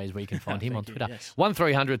 by the way, is where you can find him on Twitter. Yes.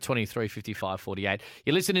 1300 23 55 48.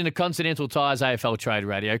 You're listening to Continental Tires AFL Trade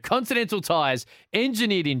Radio. Continental Tires,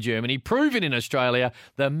 engineered in Germany, proven in Australia.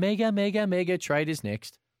 The mega trade is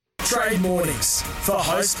next. Trade mornings for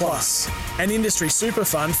Host Plus, an industry super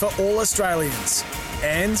fund for all Australians.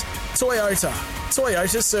 And Toyota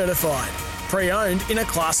certified, pre-owned in a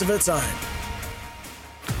class of its own.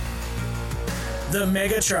 The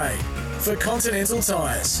Mega Trade for Continental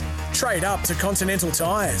Tires. Trade up to Continental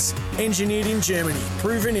Tires, engineered in Germany,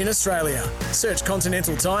 proven in Australia. Search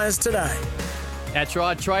Continental Tires today. That's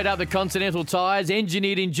right. Trade up the Continental Tires,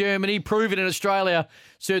 engineered in Germany, proven in Australia.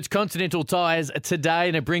 Search Continental Tires today,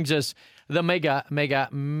 and it brings us the mega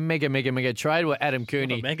trade. Well, Adam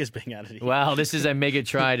Cooney. Well, mega's being added here. Well, this is a mega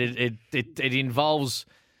trade. It involves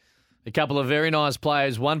a couple of very nice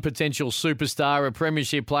players, one potential superstar, a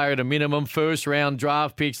premiership player at a minimum, first round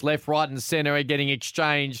draft picks, left, right, and centre are getting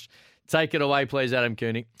exchanged. Take it away, please, Adam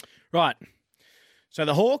Cooney. Right. So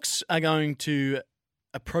the Hawks are going to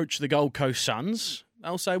approach the Gold Coast Suns.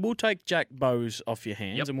 They'll say, we'll take Jack Bowes off your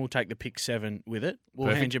hands and we'll take the pick 7 with it.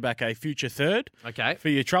 We'll hand you back a future third for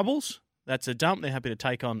your troubles. That's a dump. They're happy to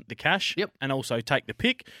take on the cash and also take the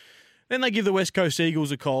pick. Then they give the West Coast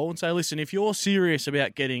Eagles a call and say, listen, if you're serious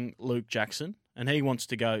about getting Luke Jackson and he wants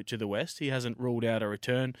to go to the West, he hasn't ruled out a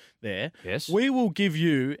return there. Yes. We will give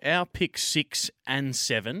you our pick 6 and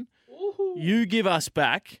 7. Ooh. You give us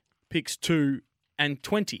back picks 2 and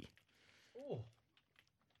 20.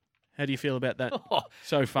 How do you feel about that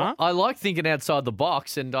so far? Well, I like thinking outside the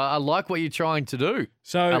box, and I like what you're trying to do.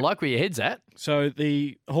 So I like where your head's at. So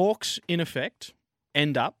the Hawks, in effect,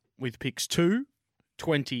 end up with picks 2,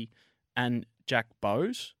 20, and Jack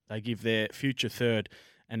Bowes. They give their future third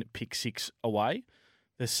and pick 6 away.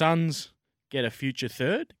 The Suns get a future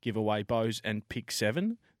third, give away Bowes and pick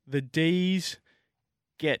 7. The D's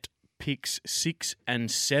get picks 6 and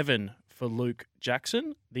 7 for Luke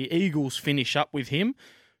Jackson. The Eagles finish up with him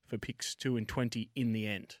for picks 2 and 20 in the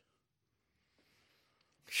end.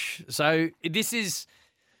 So this is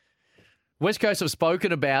West Coast have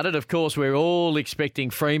spoken about it. Of course, we're all expecting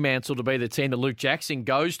Fremantle to be the team that Luke Jackson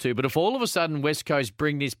goes to. But if all of a sudden West Coast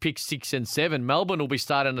bring this pick 6 and 7, Melbourne will be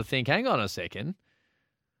starting to think, hang on a second.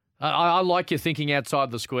 I like your thinking outside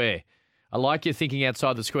the square.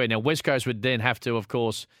 Now, West Coast would then have to, of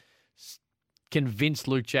course, convince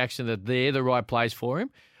Luke Jackson that they're the right place for him.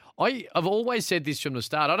 I've always said this from the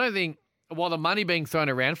start. I don't think, while the money being thrown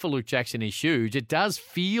around for Luke Jackson is huge, it does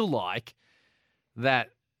feel like that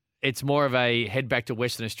it's more of a head back to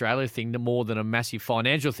Western Australia thing more than a massive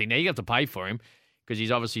financial thing. Now, you have to pay for him because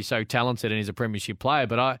he's obviously so talented and he's a premiership player.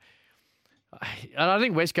 But I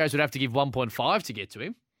think West Coast would have to give 1.5 to get to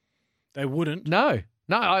him. They wouldn't. No,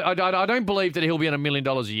 I don't believe that he'll be on $1 million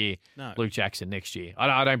a year, No. Luke Jackson, next year.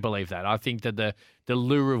 I don't believe that. I think that the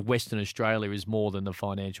lure of Western Australia is more than the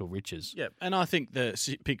financial riches. Yeah, and I think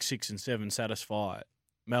the pick 6 and 7 satisfy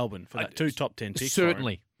Melbourne for that 2 top 10 picks.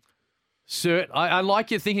 Certainly. I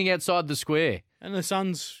like your thinking outside the square. And the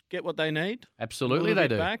Suns get what they need. Absolutely, they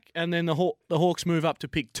do. Back, and then the Hawks move up to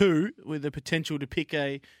pick 2 with the potential to pick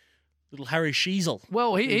a little Harry Sheezel.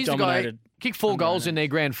 Well, he's the guy who kicked 4 goals in their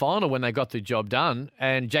grand final when they got the job done.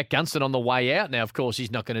 And Jack Gunston on the way out. Now, of course,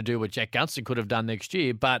 he's not going to do what Jack Gunston could have done next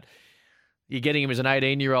year, but you're getting him as an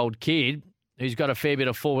 18-year-old kid who's got a fair bit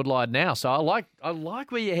of forward line now. So I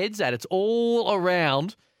like where your head's at. It's all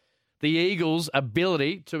around the Eagles'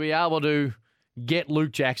 ability to be able to get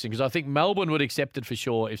Luke Jackson, because I think Melbourne would accept it for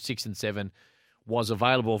sure if 6 and 7 was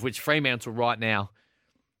available, of which Fremantle right now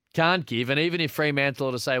can't give. And even if Fremantle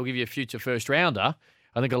are to say, we'll give you a future first rounder,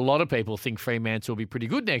 I think a lot of people think Fremantle will be pretty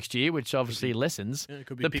good next year, which obviously lessens it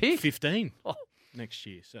could be the pick. 15 next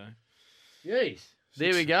year. So, jeez,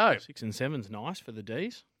 there we go. 6 and 7's nice for the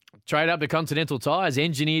Ds. Trade up to Continental Tires,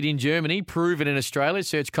 engineered in Germany, proven in Australia.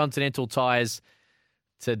 Search Continental Tires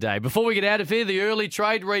today. Before we get out of here, the early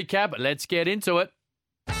trade recap. Let's get into it.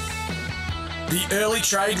 The early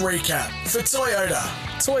trade recap for Toyota.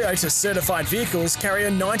 Toyota certified vehicles carry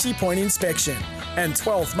a 90-point inspection and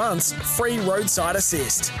 12 months free roadside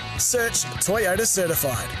assist. Search Toyota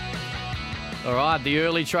Certified. All right, the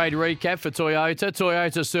early trade recap for Toyota.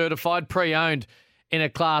 Toyota certified, pre-owned in a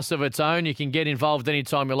class of its own. You can get involved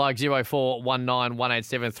anytime you like. 0419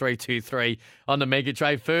 187 323 on the Mega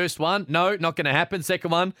Trade. First one, no, not going to happen.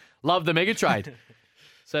 Second one, love the Mega Trade.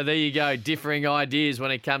 So there you go, differing ideas when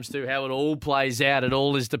it comes to how it all plays out. It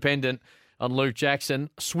all is dependent on Luke Jackson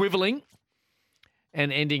swiveling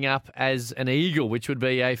and ending up as an Eagle, which would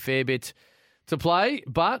be a fair bit to play.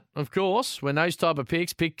 But, of course, when those type of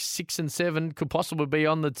picks, pick 6 and 7 could possibly be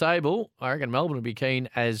on the table, I reckon Melbourne would be keen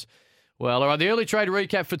as well. All right, the early trade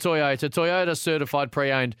recap for Toyota. Toyota certified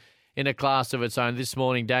pre-owned in a class of its own. This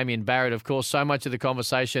morning, Damien Barrett, of course, so much of the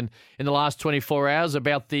conversation in the last 24 hours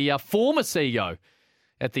about the former CEO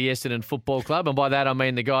at the Essendon Football Club. And by that, I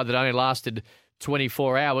mean the guy that only lasted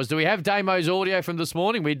 24 hours. Do we have Damo's audio from this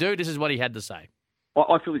morning? We do. This is what he had to say.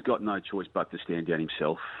 I feel he's got no choice but to stand down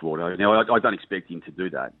himself, Wardo. Now, I don't expect him to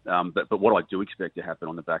do that. But what I do expect to happen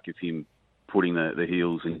on the back of him putting the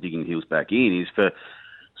heels and digging heels back in is for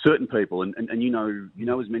certain people, and you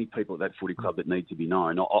know as many people at that footy club that need to be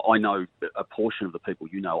known. I know a portion of the people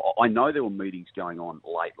you know. I know there were meetings going on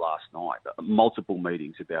late last night, multiple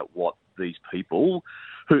meetings about what these people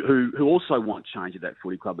who also want change at that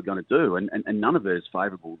footy club are going to do, and none of it is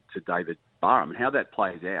favourable to David Barham. And how that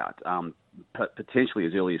plays out, potentially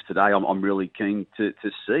as early as today, I'm really keen to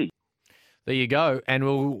see. There you go, and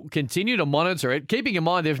we'll continue to monitor it, keeping in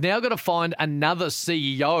mind they've now got to find another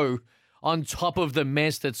CEO on top of the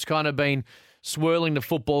mess that's kind of been swirling the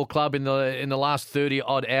football club in the last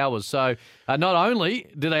 30-odd hours. So not only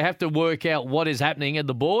do they have to work out what is happening at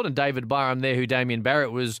the board, and David Barham there, who Damien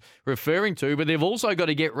Barrett was referring to, but they've also got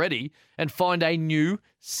to get ready and find a new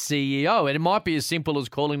CEO. And it might be as simple as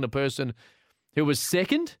calling the person who was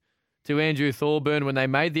second to Andrew Thorburn when they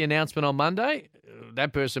made the announcement on Monday.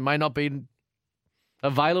 That person may not be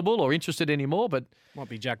available or interested anymore, but might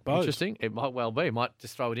be Jack Bowes. Interesting. It might well be. Might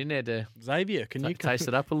just throw it in there to Xavier. Can you taste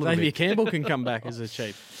it up a little bit? Xavier Campbell can come back as a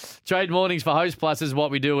chief. Trade mornings for Host Plus is what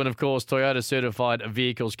we do, and of course, Toyota certified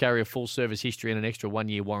vehicles carry a full service history and an extra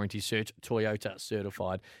 1-year warranty. Search Toyota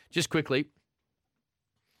certified. Just quickly,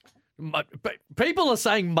 people are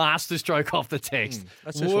saying masterstroke off the text.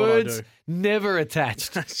 That's just Words what I do. never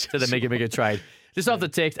attached to the Mega Trade. Just off the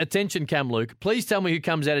text, attention, Cam Luke. Please tell me who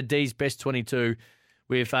comes out of D's best 22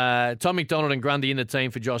 with Tom McDonald and Grundy in the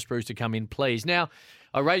team for Josh Bruce to come in, please. Now,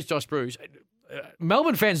 I raised Josh Bruce.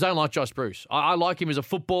 Melbourne fans don't like Josh Bruce. I like him as a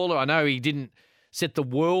footballer. I know he didn't set the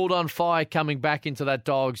world on fire coming back into that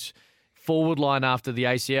Dogs forward line after the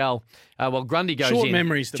ACL. Well, Grundy goes in. Short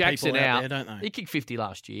memories to Jackson people out out there, don't they? He kicked 50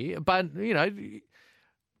 last year. But, you know,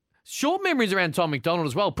 Short memories around Tom McDonald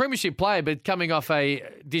as well. Premiership player, but coming off a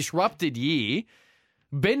disrupted year.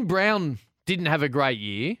 Ben Brown didn't have a great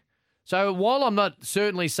year. So while I'm not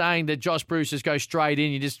certainly saying that Josh Bruce just goes straight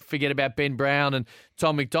in, you just forget about Ben Brown and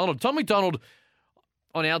Tom McDonald. Tom McDonald,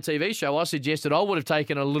 on our TV show, I suggested I would have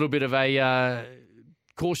taken a little bit of a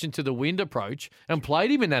caution to the wind approach and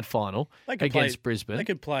played him in that final against Brisbane. They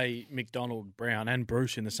could play McDonald, Brown and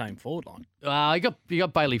Bruce in the same forward line. You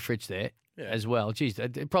got Bailey Fritsch there as well. Geez,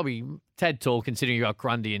 probably tad tall considering you got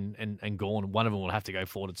Grundy and Gawn. One of them will have to go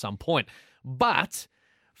forward at some point. But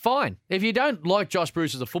fine. If you don't like Josh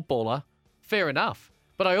Bruce as a footballer, fair enough.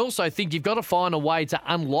 But I also think you've got to find a way to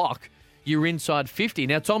unlock your inside 50.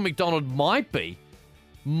 Now, Tom McDonald might be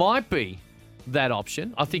that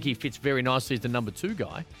option. I think he fits very nicely as the number 2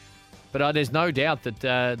 guy. But there's no doubt that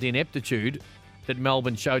the ineptitude that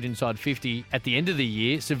Melbourne showed inside 50 at the end of the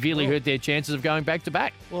year severely hurt their chances of going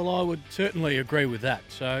back-to-back. Well, I would certainly agree with that.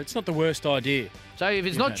 So it's not the worst idea. So if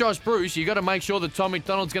it's not Josh Bruce, you've got to make sure that Tom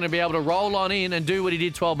McDonald's going to be able to roll on in and do what he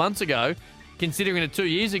did 12 months ago, considering that 2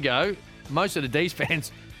 years ago, most of the D's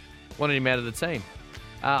fans wanted him out of the team.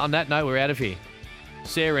 On that note, we're out of here.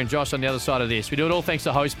 Sarah and Josh on the other side of this. We do it all thanks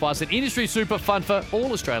to Host Plus, an industry super fun for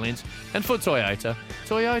all Australians and for Toyota.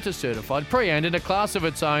 Toyota certified, pre-owned in a class of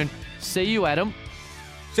its own. See you, Adam.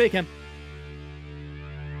 See you, Cam.